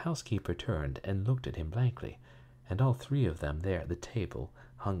 The housekeeper turned and looked at him blankly, and all three of them there at the table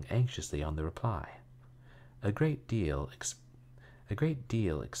hung anxiously on the reply. A great deal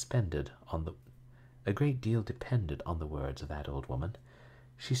depended on the words of that old woman.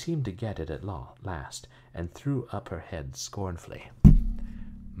 She seemed to get it at last, and threw up her head scornfully.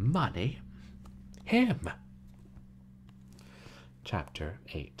 "Money? Him!" Chapter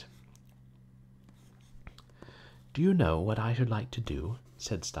 8. "Do you know what I should like to do?"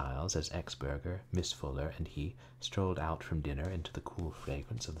 said Styles, as Exberger, Miss Fuller, and he strolled out from dinner into the cool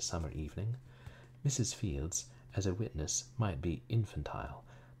fragrance of the summer evening. Mrs. Fields, as a witness, might be infantile,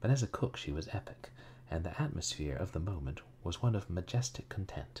 but as a cook she was epic, and the atmosphere of the moment was one of majestic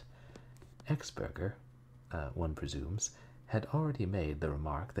content. Exberger, one presumes, had already made the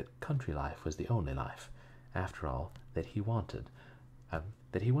remark that country life was the only life, after all, that he wondered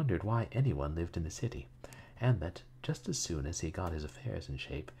why anyone lived in the city, and that just as soon as he got his affairs in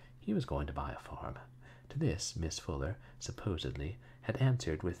shape, he was going to buy a farm. To this Miss Fuller, supposedly, had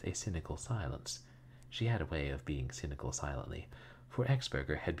answered with a cynical silence. She had a way of being cynical silently, for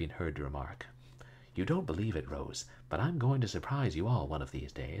Exberger had been heard to remark, "You don't believe it, Rose, but I'm going to surprise you all one of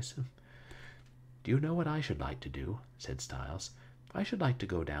these days." "Do you know what I should like to do?" said Styles. "I should like to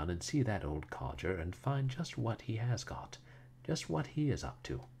go down and see that old codger and find just what he has got, just what he is up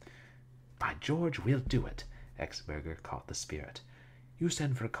to." "By George, we'll do it!" Exberger caught the spirit. "You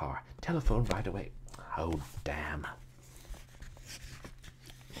send for a car. Telephone right away." "Oh, damn."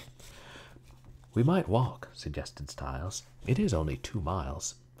 "We might walk," suggested Styles. "It is only 2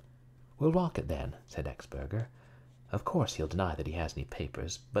 miles." "We'll walk it then," said Exberger. "Of course he'll deny that he has any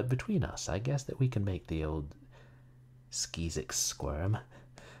papers, but between us I guess that we can make the old skeezick squirm."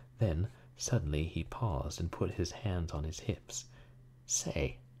 Then, suddenly, he paused and put his hands on his hips.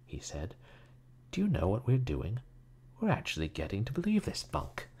 "Say," he said, "do you know what we're doing? We're actually getting to believe this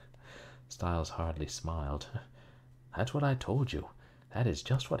bunk." Styles hardly smiled. "That's what I told you. That is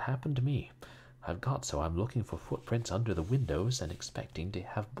just what happened to me. I've got so I'm looking for footprints under the windows and expecting to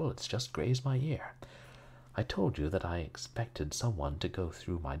have bullets just graze my ear. I told you that I expected someone to go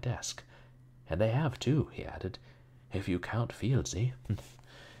through my desk. And they have, too," he added, "if you count Fieldsy."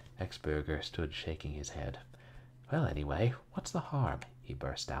 Exberger stood shaking his head. "Well, anyway, what's the harm?" he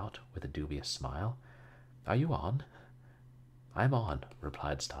burst out, with a dubious smile. "Are you on?" "I'm on,"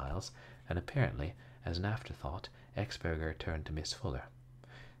 replied Styles, and apparently, as an afterthought, Exberger turned to Miss Fuller.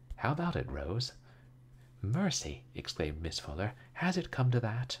 "How about it, Rose?" "Mercy!" exclaimed Miss Fuller. "Has it come to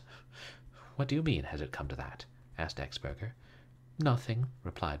that?" "What do you mean, has it come to that?" asked Exberger. "Nothing,"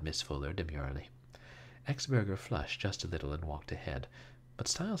 replied Miss Fuller demurely. Exberger flushed just a little and walked ahead, but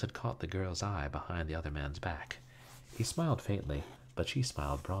Styles had caught the girl's eye behind the other man's back. He smiled faintly, but she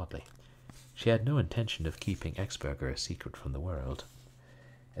smiled broadly. She had no intention of keeping Exberger a secret from the world.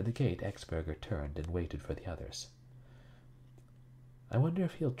 At the gate Exberger turned and waited for the others. "I wonder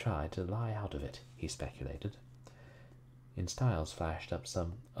if he'll try to lie out of it," he speculated. In Styles flashed up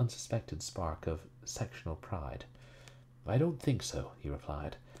some unsuspected spark of sectional pride. "I don't think so," he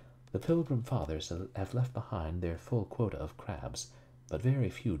replied. "The Pilgrim Fathers have left behind their full quota of crabs, but very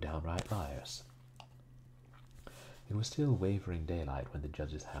few downright liars." It was still wavering daylight when the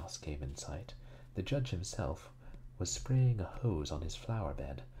judge's house came in sight. The judge himself was spraying a hose on his flower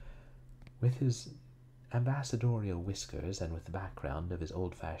bed. With his ambassadorial whiskers and with the background of his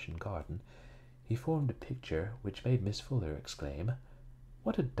old-fashioned garden, he formed a picture which made Miss Fuller exclaim,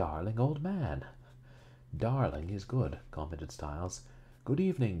 "What a darling old man!" "Darling is good," commented Styles. "Good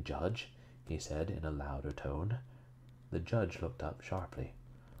evening, Judge," he said in a louder tone. The judge looked up sharply.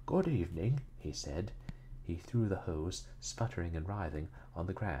 "Good evening," he said. He threw the hose, sputtering and writhing, on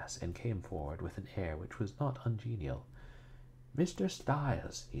the grass and came forward with an air which was not ungenial. "Mr.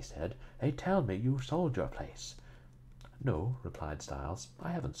 Styles," he said, "they tell me you sold your place." "No," replied Styles,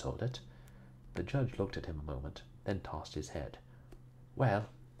 "I haven't sold it." The judge looked at him a moment, then tossed his head. "Well,"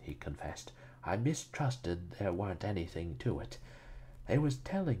 he confessed, "I mistrusted there weren't anything to it. They was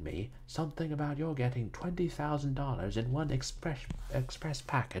telling me something about your getting $20,000 in one express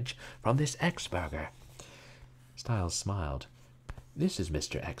package from this Exberger." Styles smiled. "This is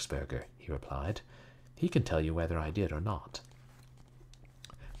Mr. Exberger," he replied. "He can tell you whether I did or not."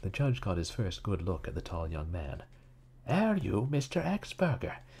 The judge got his first good look at the tall young man. "Are you Mr.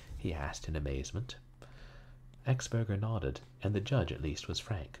 Exberger?" he asked in amazement. Exberger nodded, and the judge at least was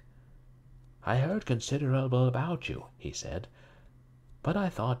frank. "I heard considerable about you," he said, "but I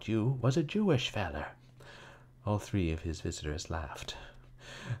thought you was a Jewish feller." All three of his visitors laughed.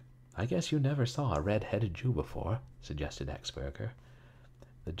 "I guess you never saw a red-headed Jew before," suggested Exberger.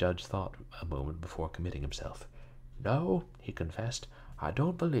 The judge thought a moment before committing himself. "No," he confessed, "I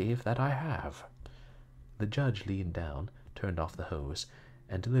don't believe that I have." The judge leaned down, turned off the hose,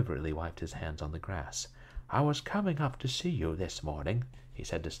 and deliberately wiped his hands on the grass. "I was coming up to see you this morning," he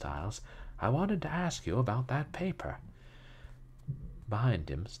said to Styles. "I wanted to ask you about that paper." Behind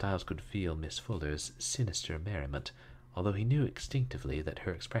him, Styles could feel Miss Fuller's sinister merriment, although he knew instinctively that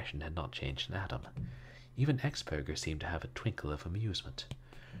her expression had not changed an atom. Even Exberger seemed to have a twinkle of amusement.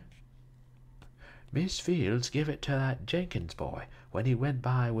 "Miss Fields give it to that Jenkins boy when he went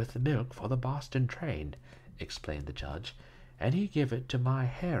by with the milk for the Boston train," explained the judge, "and he give it to my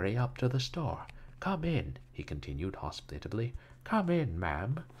Harry up to the store. Come in," he continued hospitably. "Come in,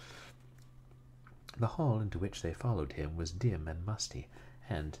 ma'am." The hall into which they followed him was dim and musty,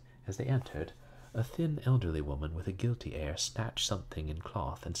 and, as they entered, a thin elderly woman with a guilty air snatched something in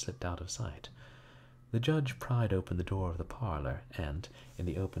cloth and slipped out of sight. The judge pried open the door of the parlor, and, in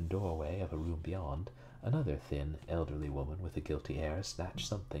the open doorway of a room beyond, another thin elderly woman with a guilty air snatched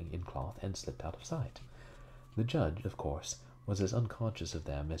something in cloth and slipped out of sight. The judge, of course, was as unconscious of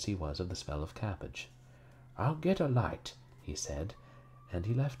them as he was of the smell of cabbage. "I'll get a light," he said, and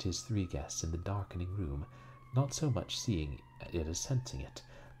he left his three guests in the darkening room, not so much seeing it as sensing it,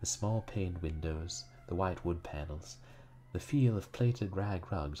 the small paned windows, the white wood panels, the feel of plaited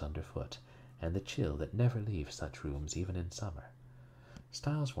rag rugs underfoot, and the chill that never leaves such rooms even in summer.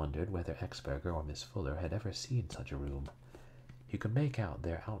 Styles wondered whether Exberger or Miss Fuller had ever seen such a room. He could make out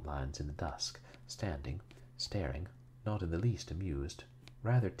their outlines in the dusk, standing, staring, not in the least amused,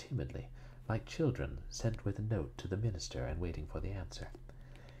 rather timidly, like children sent with a note to the minister and waiting for the answer.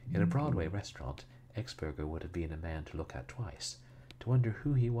 In a Broadway restaurant, Exberger would have been a man to look at twice, to wonder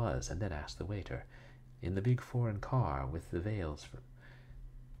who he was and then ask the waiter. In the big foreign car with veils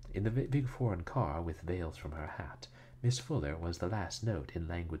from her hat, Miss Fuller was the last note in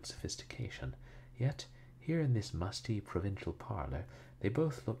languid sophistication. Yet, here in this musty provincial parlor, they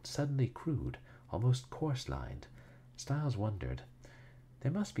both looked suddenly crude, almost coarse-lined. Styles wondered.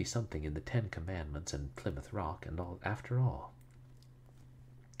 There must be something in the 10 Commandments and Plymouth Rock and all after all.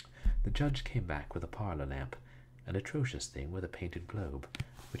 The judge came back with a parlor lamp, an atrocious thing with a painted globe,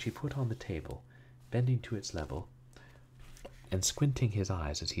 which he put on the table, bending to its level and squinting his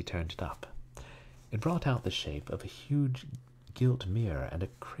eyes as he turned it up. It brought out the shape of a huge gilt mirror and a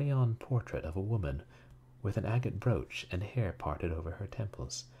crayon portrait of a woman with an agate brooch and hair parted over her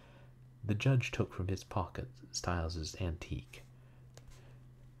temples. The judge took from his pocket Styles's antique.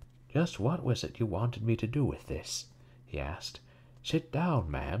 "Just what was it you wanted me to do with this?" he asked. "Sit down,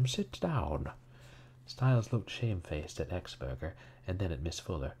 ma'am, sit down." Styles looked shamefaced at Exberger and then at Miss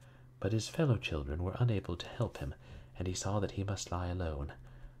Fuller, but his fellow children were unable to help him, and he saw that he must lie alone.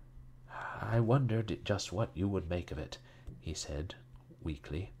 "I wondered just what you would make of it," he said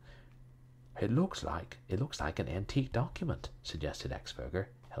weakly. It looks like an antique document," suggested Exberger,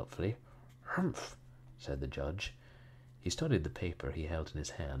 helpfully. "Humph," said the judge. He studied the paper he held in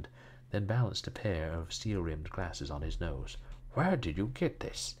his hand, then balanced a pair of steel-rimmed glasses on his nose. "Where did you get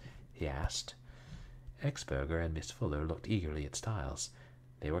this?" he asked. Exberger and Miss Fuller looked eagerly at Styles.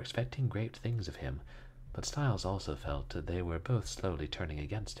 They were expecting great things of him, but Styles also felt that they were both slowly turning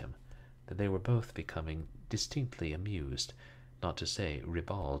against him, that they were both becoming distinctly amused, not to say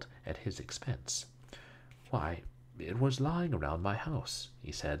ribald, at his expense. "Why, it was lying around my house,"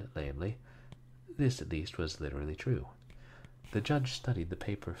 he said lamely. This, at least, was literally true. The judge studied the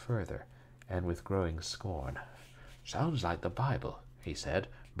paper further, and with growing scorn. "Sounds like the Bible," he said,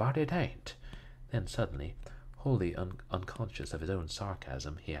 "but it ain't." Then suddenly, wholly unconscious of his own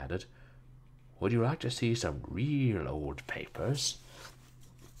sarcasm, he added, "Would you like to see some real old papers?"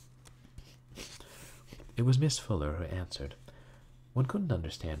 It was Miss Fuller who answered. One couldn't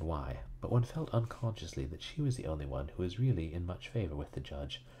understand why, but one felt unconsciously that she was the only one who was really in much favor with the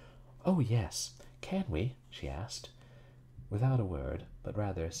judge. "Oh, yes. Can we?" she asked. Without a word, but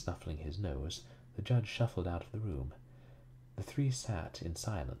rather snuffling his nose, the judge shuffled out of the room. The three sat in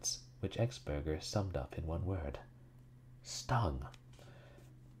silence, which Exberger summed up in one word: stung.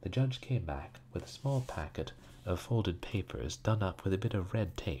 The judge came back with a small packet of folded papers done up with a bit of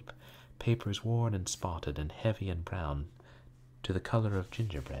red tape, papers worn and spotted and heavy and brown to the color of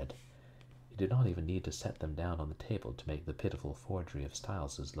gingerbread. He did not even need to set them down on the table to make the pitiful forgery of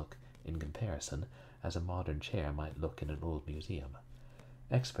Stiles's look, in comparison, as a modern chair might look in an old museum.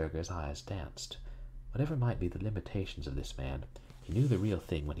 Exberger's eyes danced. Whatever might be the limitations of this man, he knew the real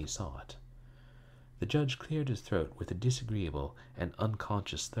thing when he saw it. The judge cleared his throat with a disagreeable and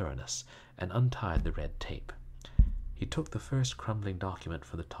unconscious thoroughness, and untied the red tape. He took the first crumbling document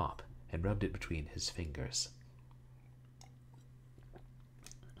from the top and rubbed it between his fingers.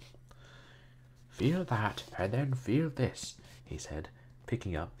 "Feel that, and then feel this," he said,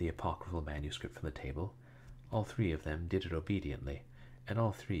 picking up the apocryphal manuscript from the table. All three of them did it obediently, and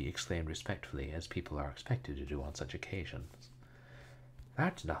all three exclaimed respectfully, as people are expected to do on such occasions.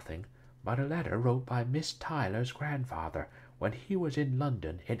 "That's nothing but a letter wrote by Miss Tyler's grandfather when he was in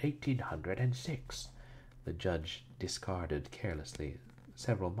London in 1806. The judge discarded carelessly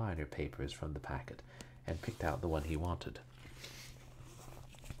several minor papers from the packet, and picked out the one he wanted.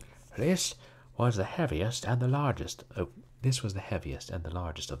 This was the heaviest and the largest. This was the heaviest and the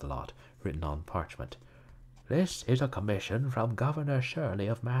largest of the lot, written on parchment. "This is a commission from Governor Shirley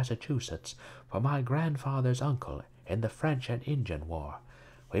of Massachusetts for my grandfather's uncle in the French and Indian War.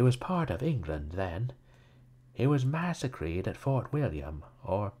 We was part of England then. He was massacred at Fort William,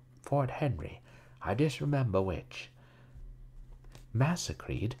 or Fort Henry. I disremember which."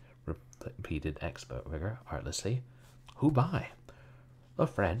 "Massacred?" repeated Exberger artlessly. "Who by?" "The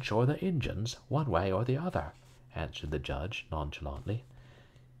French or the Injuns, one way or the other," answered the judge nonchalantly.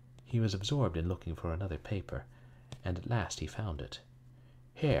 He was absorbed in looking for another paper, and at last he found it.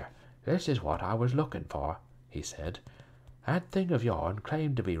 "Here, this is what I was looking for," he said. "That thing of yourn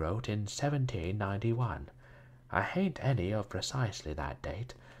claimed to be wrote in 1791. I hain't any of precisely that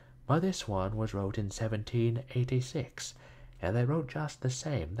date, but this one was wrote in 1786, and they wrote just the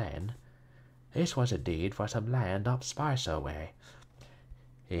same then. This was a deed for some land up Spicer way."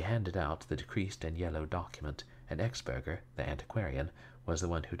 He handed out the decreased and yellow document, and Exberger, the antiquarian, was the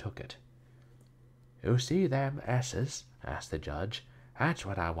one who took it. "You see them S's?" asked the judge. "That's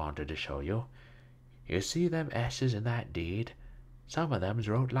what I wanted to show you. You see them S's in that deed? Some of them's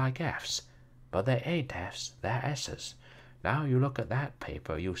wrote like F's, but they ain't F's, they're S's. Now you look at that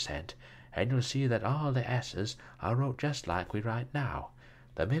paper you sent, and you'll see that all the S's are wrote just like we write now.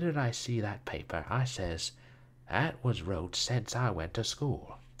 The minute I see that paper, I says, 'That was wrote since I went to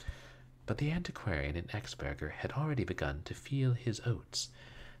school.'" But the antiquarian in Exberger had already begun to feel his oats.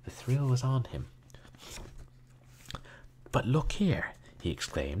 The thrill was on him. "But look here," he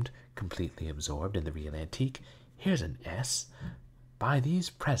exclaimed, completely absorbed in the real antique. "Here's an S. By these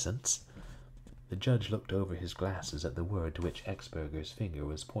presents—" The judge looked over his glasses at the word to which Exberger's finger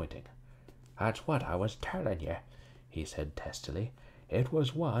was pointing. "That's what I was telling you," he said testily. It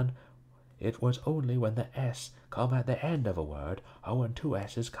was only when the S come at the end of a word, or when two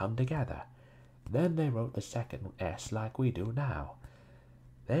S's come together. Then they wrote the second S like we do now.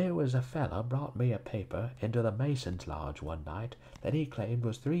 There was a feller brought me a paper into the Mason's Lodge one night that he claimed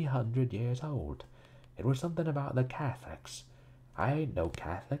was 300 years old. It was something about the Catholics. I ain't no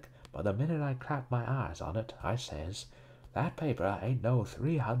Catholic, but the minute I clapped my eyes on it, I says, 'That paper ain't no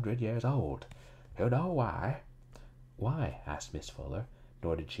 300 years old.' You know why?" "Why?" asked Miss Fuller,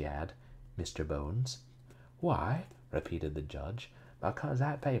 nor did she add, "Mr. Bones." "Why?" repeated the judge. "Because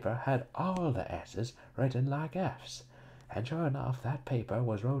that paper had all the S's written like F's. And sure enough, that paper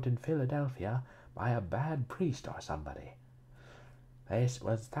was wrote in Philadelphia by a bad priest or somebody. There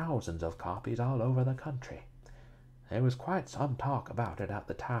was thousands of copies all over the country. There was quite some talk about it at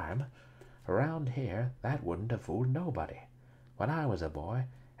the time. Around here, that wouldn't have fooled nobody. When I was a boy,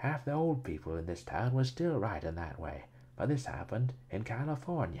 half the old people in this town was still writing that way, but this happened in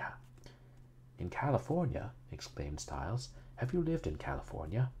California." "In California?" exclaimed Stiles. "Have you lived in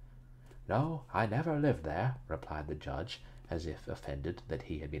California?" "No, I never lived there," replied the judge, as if offended that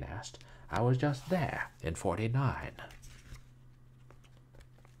he had been asked. "I was just there in 49.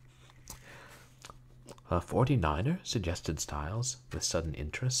 "A 49er?" suggested Stiles, with sudden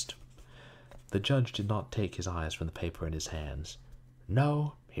interest. The judge did not take his eyes from the paper in his hands.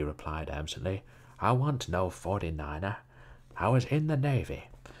 "No," he replied absently. "I wasn't no 49er. I was in the Navy."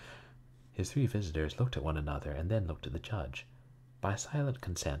 His three visitors looked at one another and then looked at the judge. By silent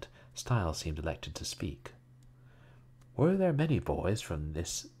consent, Styles seemed elected to speak. "Were there many boys from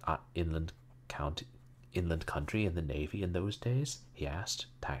this inland country in the Navy in those days?" he asked,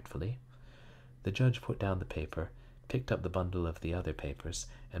 tactfully. The judge put down the paper, picked up the bundle of the other papers,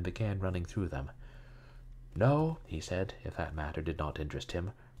 and began running through them. "No," he said, if that matter did not interest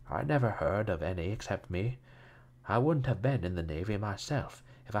him. "I never heard of any except me. I wouldn't have been in the Navy myself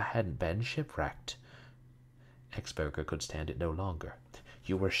if I hadn't been shipwrecked." Exberger could stand it no longer.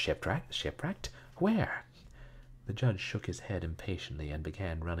 "You were shipwrecked? Shipwrecked? Where?" The judge shook his head impatiently and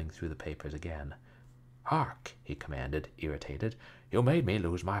began running through the papers again. "Hark!" he commanded, irritated. "You made me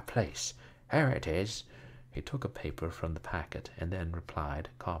lose my place. Here it is." He took a paper from the packet and then replied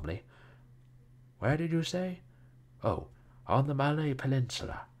calmly, "Where did you say?" "Oh, on the Malay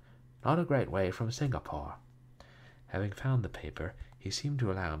Peninsula. Not a great way from Singapore." Having found the paper, he seemed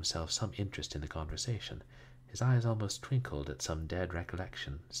to allow himself some interest in the conversation. His eyes almost twinkled at some dead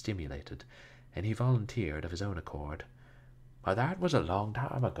recollection, stimulated, and he volunteered of his own accord. "But that was a long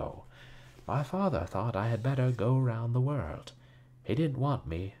time ago. My father thought I had better go round the world. He didn't want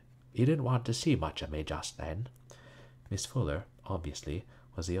to see much of me just then." Miss Fuller, obviously,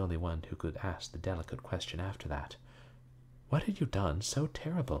 was the only one who could ask the delicate question after that. "What had you done so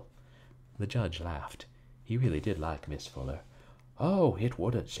terrible?" The judge laughed. He really did like Miss Fuller. "Oh, it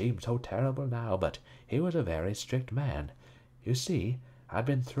wouldn't seem so terrible now, but he was a very strict man. You see, I'd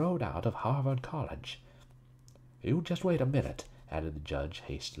been thrown out of Harvard College." "You just wait a minute," added the judge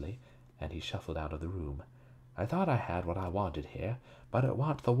hastily, and he shuffled out of the room. "I thought I had what I wanted here, but it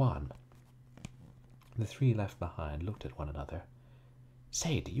wa'n't the one." The three left behind looked at one another.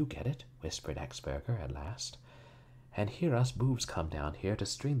 "Say, do you get it?" whispered Exberger at last. "And here us boobs come down here to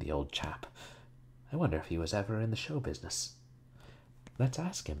string the old chap. I wonder if he was ever in the show business." "Let's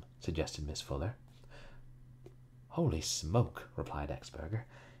ask him," suggested Miss Fuller. "Holy smoke," replied Exberger.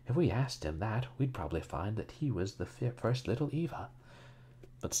 "If we asked him that, we'd probably find that he was the first little Eva."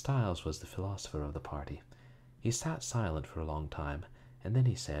 But Styles was the philosopher of the party. He sat silent for a long time, and then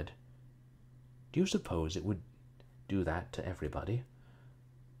he said, "Do you suppose it would do that to everybody?"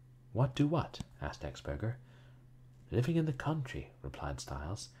 "What do what?" asked Exberger. "Living in the country," replied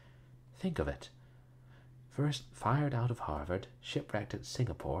Styles. "Think of it. First fired out of Harvard, shipwrecked at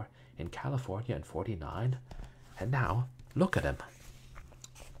Singapore, in California in '49, and now look at him."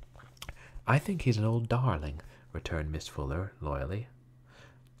 "I think he's an old darling," returned Miss Fuller loyally.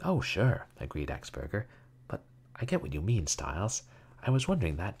 "Oh, sure," agreed Exberger. "But I get what you mean, Styles. I was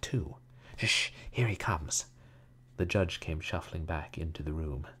wondering that, too. Shh, here he comes." The judge came shuffling back into the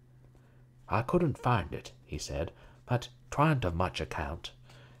room. "I couldn't find it," he said, "but 'twa'n't of much account."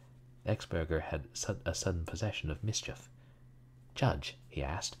 Exberger had a sudden possession of mischief. "Judge," he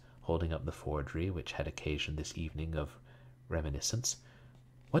asked, holding up the forgery which had occasioned this evening of reminiscence,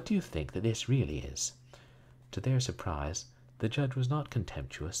 "what do you think that this really is?" To their surprise, the judge was not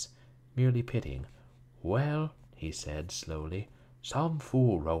contemptuous, merely pitying. "Well," he said slowly, "some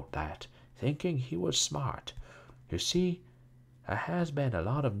fool wrote that, thinking he was smart. You see, there has been a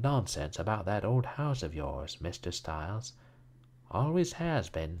lot of nonsense about that old house of yours, Mr. Styles. Always has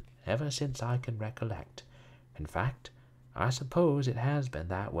been, ever since I can recollect. In fact, I suppose it has been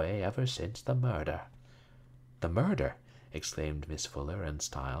that way ever since the murder." "The murder!" exclaimed Miss Fuller and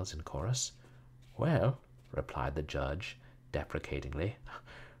Styles in chorus. "Well," replied the judge, deprecatingly,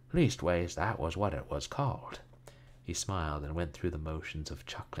 "leastways that was what it was called." He smiled and went through the motions of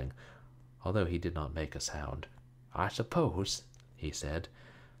chuckling, although he did not make a sound. "I suppose," he said,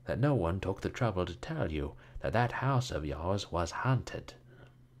 "that no one took the trouble to tell you that that house of yours was haunted."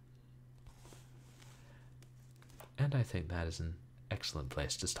 And I think that is an excellent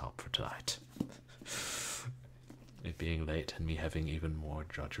place to stop for tonight. It being late and me having even more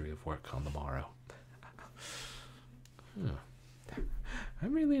drudgery of work on the morrow.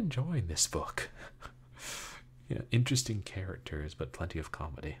 I'm really enjoying this book. Interesting characters, but plenty of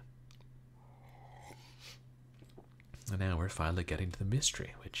comedy. And now we're finally getting to the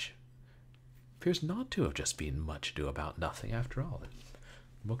mystery, which appears not to have just been much ado about nothing after all.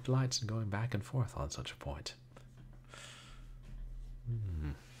 The book delights in going back and forth on such a point.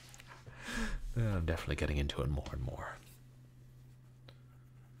 I'm definitely getting into it more and more.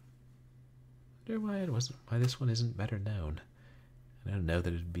 I wonder why this one isn't better known. I don't know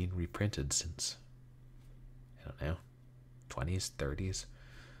that it had been reprinted since, I don't know, 20s, 30s,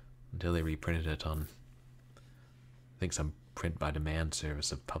 until they reprinted it on, I think, some print by demand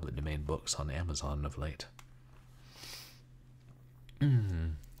service of public domain books on Amazon of late.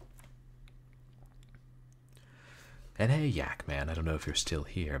 And hey, Yak Man, I don't know if you're still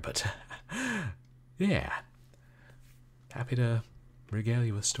here, but yeah, happy to regale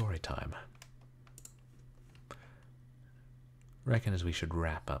you with story time. Reckon as we should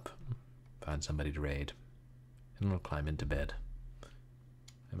wrap up, find somebody to raid, and we'll climb into bed.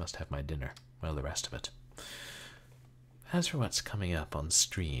 I must have my dinner, well, the rest of it. As for what's coming up on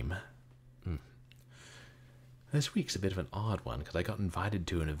stream, this week's a bit of an odd one, because I got invited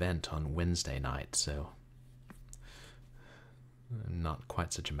to an event on Wednesday night, so I'm not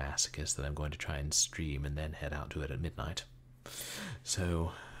quite such a masochist that I'm going to try and stream and then head out to it at midnight.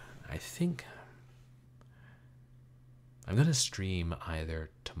 So I think I'm going to stream either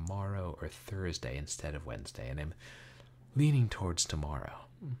tomorrow or Thursday instead of Wednesday, and I'm leaning towards tomorrow.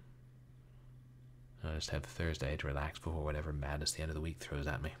 I'll just have Thursday to relax before whatever madness the end of the week throws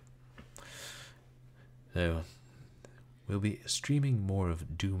at me. So we'll be streaming more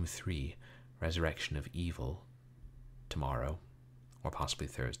of Doom 3, Resurrection of Evil, tomorrow, or possibly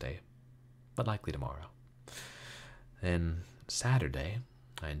Thursday, but likely tomorrow. Then Saturday,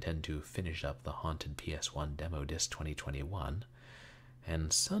 I intend to finish up the Haunted PS1 Demo Disc 2021,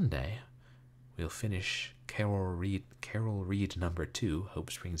 and Sunday, we'll finish Carol Reed number 2,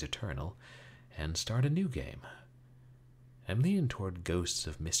 Hope Springs Eternal, and start a new game. I'm leaning toward Ghosts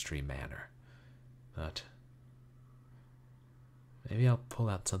of Mystery Manor, but maybe I'll pull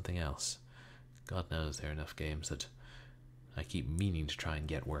out something else. God knows there are enough games that I keep meaning to try and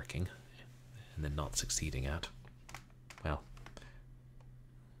get working, and then not succeeding at. Well,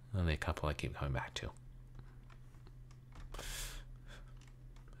 only a couple I keep coming back to.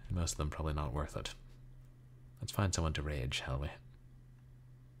 And most of them probably not worth it. Let's find someone to rage, shall we?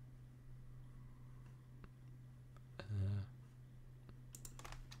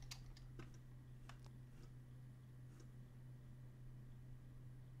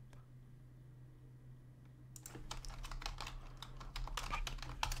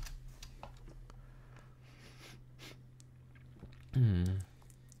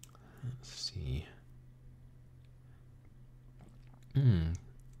 Let's see. You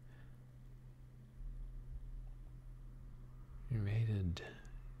rated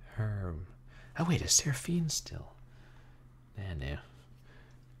her. Oh wait, is Seraphine still? No.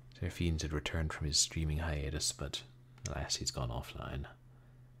 Seraphine's had returned from his streaming hiatus, but alas, he's gone offline.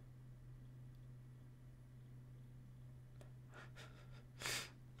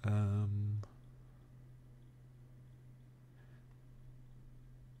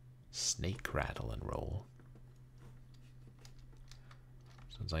 Snake Rattle and Roll.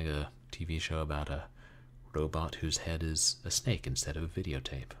 Sounds like a TV show about a robot whose head is a snake instead of a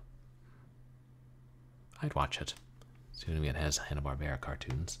videotape. I'd watch it, assuming it has Hanna-Barbera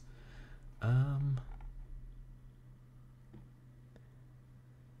cartoons. How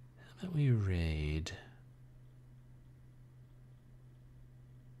about we raid?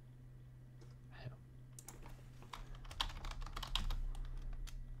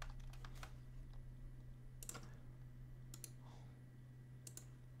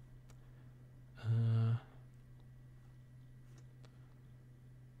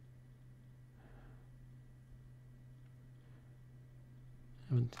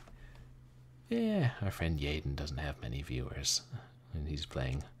 Yeah, our friend Yaden doesn't have many viewers, and he's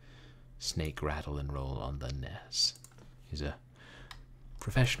playing Snake Rattle and Roll on the NES. He's a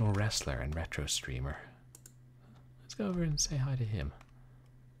professional wrestler and retro streamer. Let's go over and say hi to him.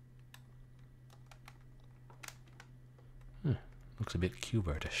 Looks a bit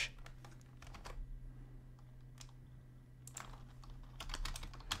Q-Birtish.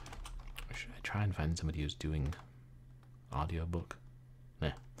 Should I try and find somebody who's doing audiobook?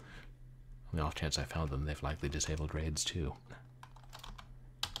 Nah. On the off chance I found them, they've likely disabled raids too.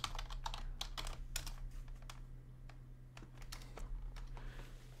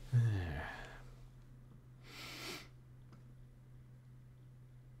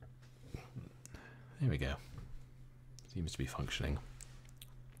 There we go. Seems to be functioning.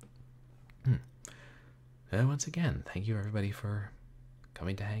 Once again, thank you everybody for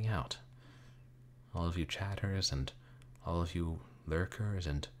coming to hang out. All of you chatters and all of you lurkers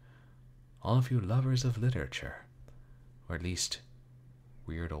and all of you lovers of literature, or at least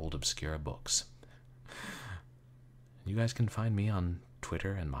weird old obscure books. You guys can find me on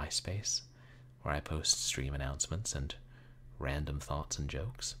Twitter and MySpace, where I post stream announcements and random thoughts and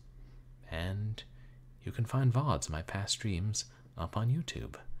jokes. And you can find VODs of my past streams up on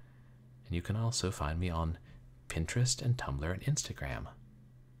YouTube. And you can also find me on Pinterest and Tumblr and Instagram.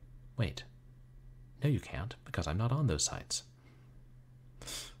 Wait. No, you can't, because I'm not on those sites.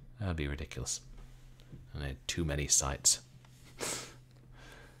 That would be ridiculous. And I had too many sites.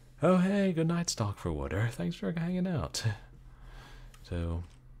 Oh, hey, good night, Stockforwooder. Thanks for hanging out. So,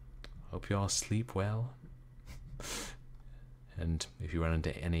 hope you all sleep well. And if you run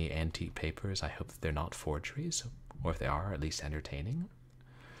into any antique papers, I hope that they're not forgeries, or if they are, at least entertaining.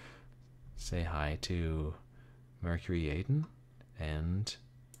 Say hi to Mercury Aiden, and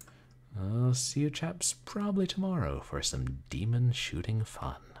I'll see you chaps probably tomorrow for some demon shooting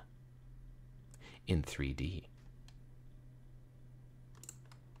fun in 3D.